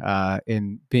to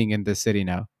in being in this city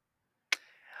now?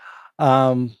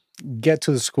 Um, get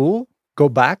to the school, go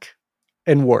back,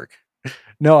 and work.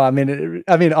 No, I mean,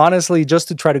 honestly, just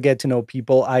to try to get to know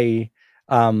people.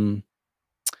 Um,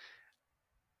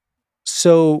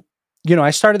 so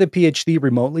I started the PhD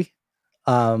remotely,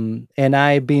 and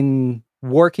I've been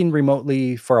working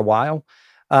remotely for a while.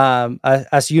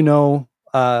 As you know,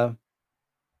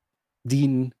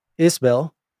 Dean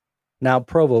Isbell, now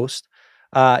provost,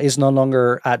 is no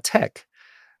longer at Tech.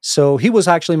 So he was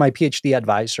actually my PhD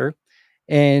advisor,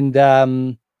 and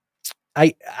I'm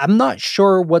not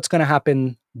sure what's going to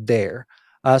happen there.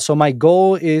 So my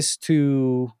goal is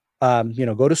to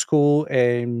go to school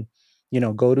and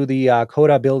go to the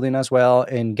Coda building as well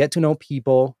and get to know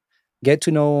people, get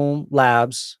to know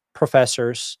labs,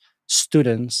 professors,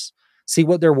 students, see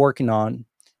what they're working on,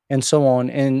 and so on,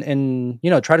 and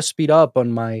try to speed up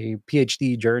on my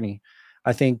PhD journey.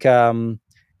 I think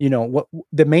what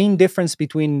the main difference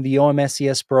between the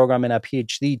OMSCS program and a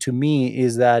PhD to me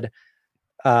is that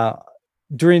uh,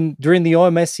 during the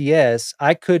OMSCS,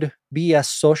 I could be as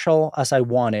social as I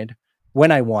wanted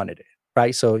when I wanted it.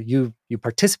 Right. So you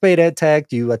participate at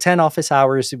tech, you attend office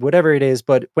hours, whatever it is,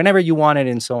 but whenever you want it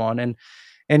and so on.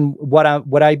 And what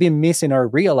I've been missing or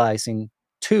realizing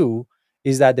too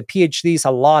is that the PhD is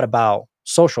a lot about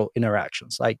social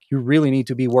interactions. Like you really need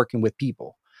to be working with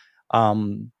people.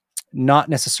 Um, not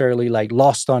necessarily like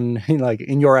lost on like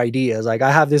in your ideas. Like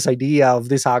I have this idea of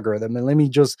this algorithm and let me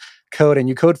just code, and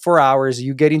you code for hours,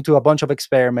 you get into a bunch of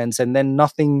experiments and then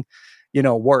nothing,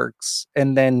 works.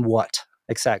 And then what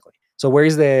exactly? So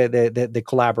where's the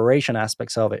collaboration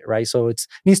aspects of it, right? So it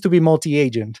needs to be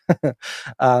multi-agent.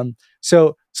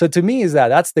 So to me is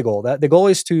that's the goal. That the goal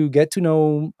is to get to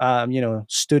know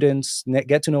students,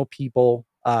 get to know people,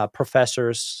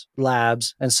 professors,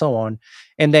 labs, and so on,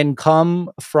 and then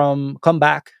come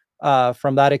back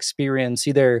from that experience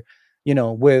either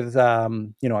with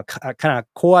a kind of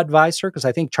co-advisor, because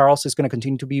I think Charles is going to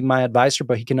continue to be my advisor,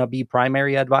 but he cannot be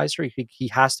primary advisor. He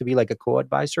has to be like a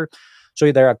co-advisor. So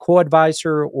either a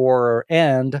co-advisor or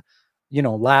and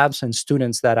labs and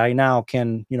students that I now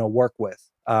can work with.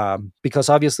 Because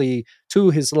obviously, to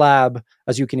his lab,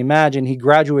 as you can imagine, he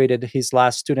graduated his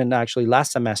last student actually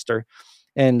last semester,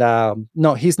 and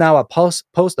no, he's now a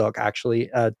postdoc actually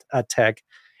at Tech.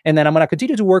 And then I'm going to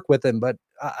continue to work with him, but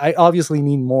I obviously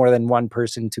need more than one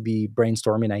person to be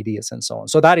brainstorming ideas and so on.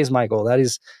 So that is my goal. That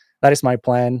is my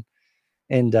plan,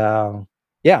 and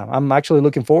yeah, I'm actually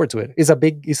looking forward to it. It's a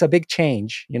big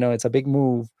change, it's a big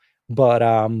move, but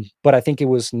I think it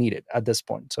was needed at this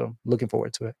point. So looking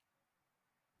forward to it.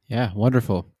 Yeah,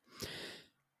 wonderful.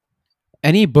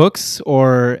 Any books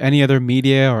or any other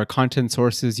media or content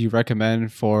sources you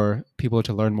recommend for people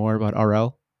to learn more about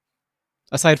RL?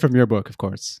 Aside from your book, of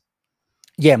course.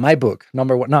 Yeah, my book,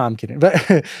 number one. No, I'm kidding.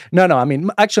 But no. I mean,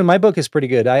 actually, my book is pretty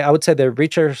good. I would say the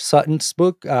Richard Sutton's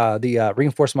book, the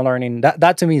reinforcement learning,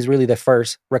 that to me is really the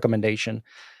first recommendation.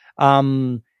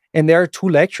 Um, and there are two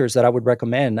lectures that I would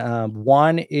recommend.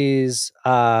 One is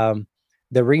the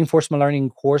reinforcement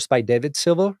learning course by David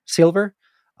Silver.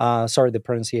 Sorry, the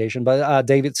pronunciation, but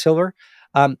David Silver.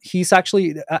 He's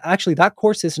actually that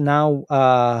course is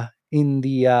now in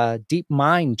the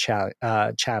DeepMind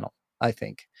channel, I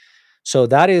think. So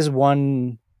that is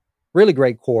one really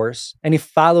great course, and it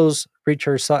follows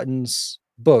Richard Sutton's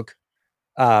book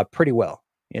pretty well.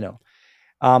 You know,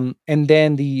 and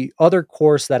then the other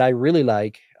course that I really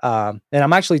like, and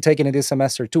I'm actually taking it this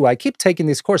semester too. I keep taking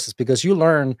these courses because you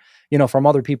learn, from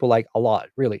other people like a lot,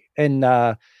 really. And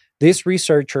this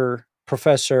researcher,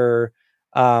 Professor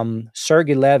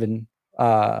Sergey Levin,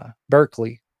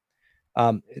 Berkeley,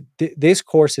 this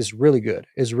course is really good.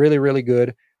 Is really really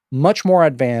good. Much more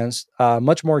advanced,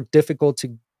 much more difficult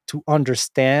to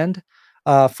understand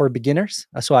for beginners.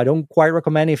 So I don't quite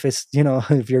recommend if it's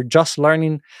if you're just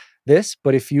learning this,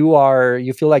 but if you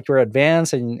feel like you're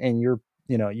advanced and you're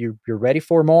ready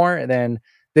for more, then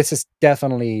this is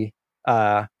definitely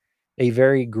a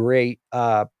very great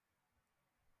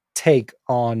take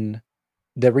on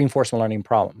the reinforcement learning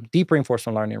problem, deep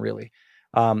reinforcement learning, really.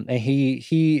 And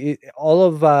he all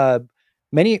of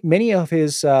many of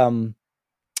his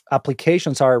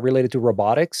applications are related to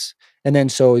robotics, and then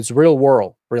so it's real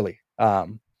world, really,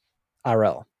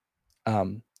 RL.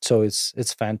 So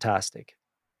it's fantastic.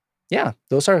 Yeah,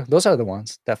 those are the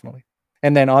ones definitely.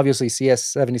 And then obviously CS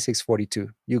 7642.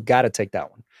 You got to take that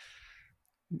one.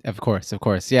 Of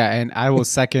course. Yeah. And I will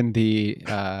second the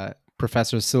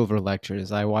Professor Silver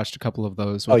lectures. I watched a couple of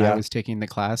those Oh when I yeah, was taking the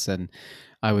class, and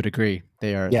I would agree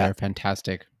yeah. they're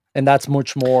fantastic. And that's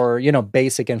much more,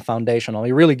 basic and foundational.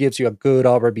 It really gives you a good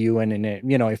overview, and it,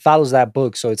 it follows that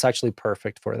book, so it's actually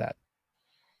perfect for that.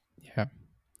 Yeah.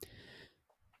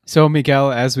 So,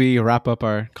 Miguel, as we wrap up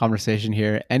our conversation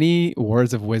here, any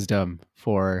words of wisdom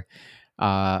for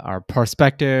our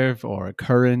prospective or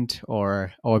current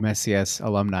or OMSCS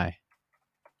alumni?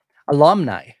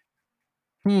 Alumni.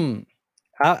 Hmm.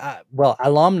 Well,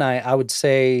 alumni, I would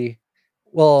say,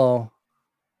 well,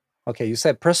 okay, you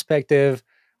said prospective,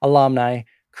 alumni,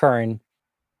 current.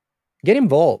 Get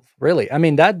involved, really. I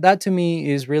mean, that to me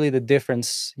is really the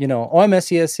difference.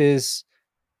 OMSCS is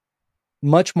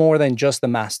much more than just the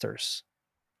masters,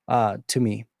 to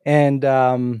me. And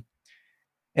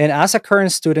as a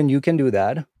current student, you can do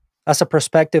that. As a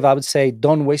perspective, I would say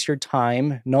don't waste your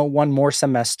time. No one more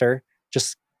semester.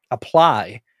 Just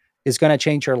apply. It's going to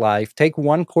change your life. Take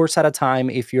one course at a time.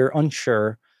 If you're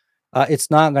unsure, it's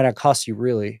not going to cost you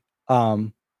really.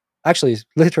 Actually,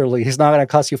 literally, it's not going to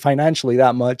cost you financially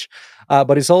that much.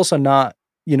 But it's also not,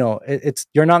 it's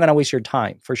you're not going to waste your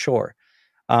time for sure.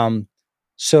 Um,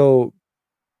 so,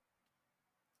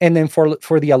 and then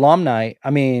for the alumni,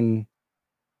 I mean,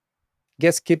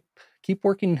 guess keep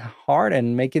working hard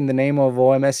and making the name of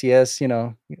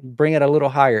OMSES, bring it a little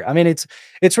higher. I mean, it's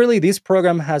really this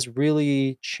program has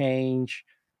really changed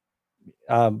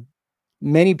um,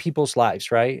 many people's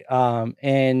lives, right?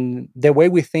 And the way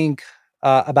we think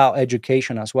about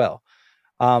education as well.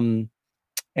 Um,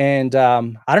 and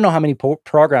I don't know how many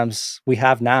programs we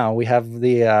have now. We have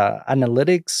the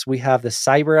analytics, we have the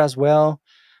cyber as well.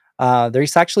 There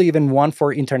is actually even one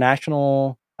for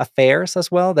international affairs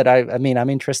as well that I mean, I'm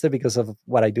interested because of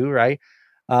what I do, right?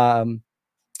 Um,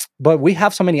 but we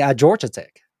have so many at Georgia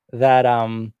Tech that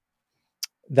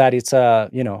that it's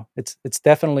it's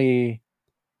definitely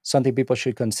something people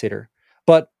should consider.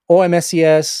 But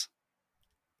OMSCS,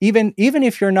 even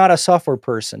if you're not a software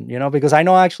person, because I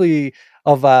know actually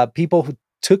of people who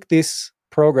took this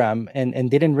program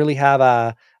and didn't really have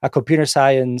a computer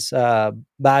science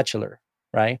bachelor,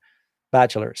 right?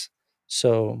 Bachelors.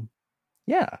 So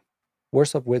yeah,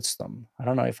 words of wisdom. I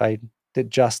don't know if I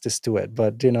did justice to it,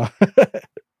 but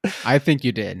I think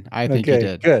you did. I think you okay,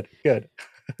 did. good, good.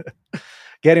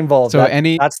 Get involved. So, That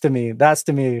any that's to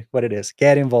me what it is.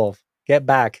 Get involved. Get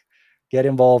back. Get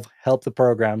involved. Help the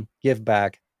program. Give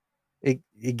back. It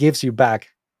gives you back.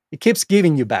 It keeps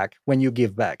giving you back when you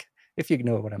give back. If you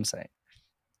know what I'm saying.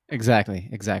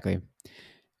 exactly.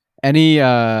 Any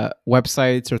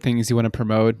websites or things you want to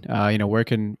promote? Where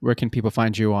can people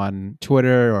find you on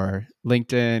Twitter or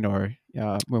LinkedIn or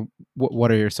what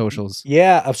are your socials?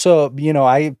 Yeah. So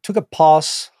I took a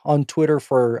pause on Twitter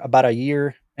for about a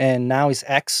year, and now it's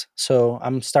X. So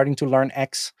I'm starting to learn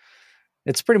X.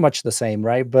 It's pretty much the same,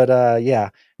 right? But yeah,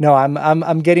 no,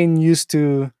 I'm getting used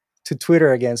to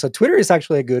Twitter again. So Twitter is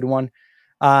actually a good one.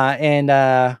 And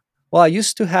well, I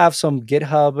used to have some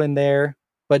GitHub in there,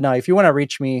 but no, if you want to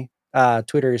reach me,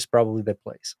 Twitter is probably the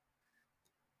place.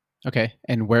 Okay,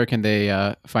 and where can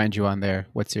they find you on there?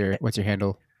 What's your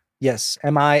handle? Yes,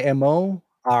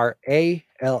 Mimoralea.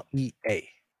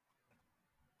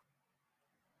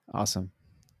 Awesome.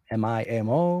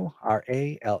 Mimoralea.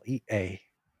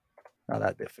 Not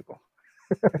that difficult.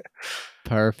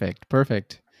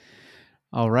 Perfect.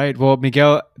 All right. Well,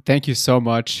 Miguel, thank you so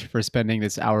much for spending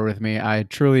this hour with me. I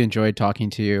truly enjoyed talking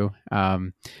to you.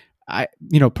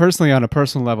 Personally, on a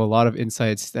personal level, a lot of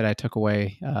insights that I took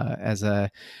away as a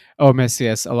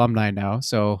OMSCS alumni now.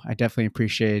 So I definitely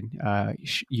appreciate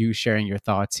you sharing your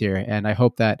thoughts here, and I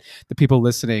hope that the people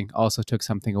listening also took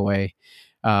something away.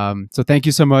 So thank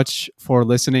you so much for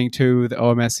listening to the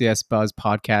OMSCS Buzz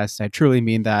podcast. I truly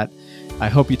mean that. I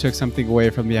hope you took something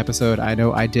away from the episode. I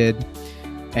know I did.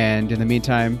 And in the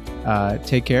meantime,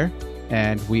 take care,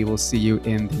 and we will see you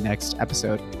in the next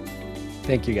episode.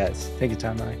 Thank you guys. Thank you,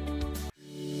 Tamara.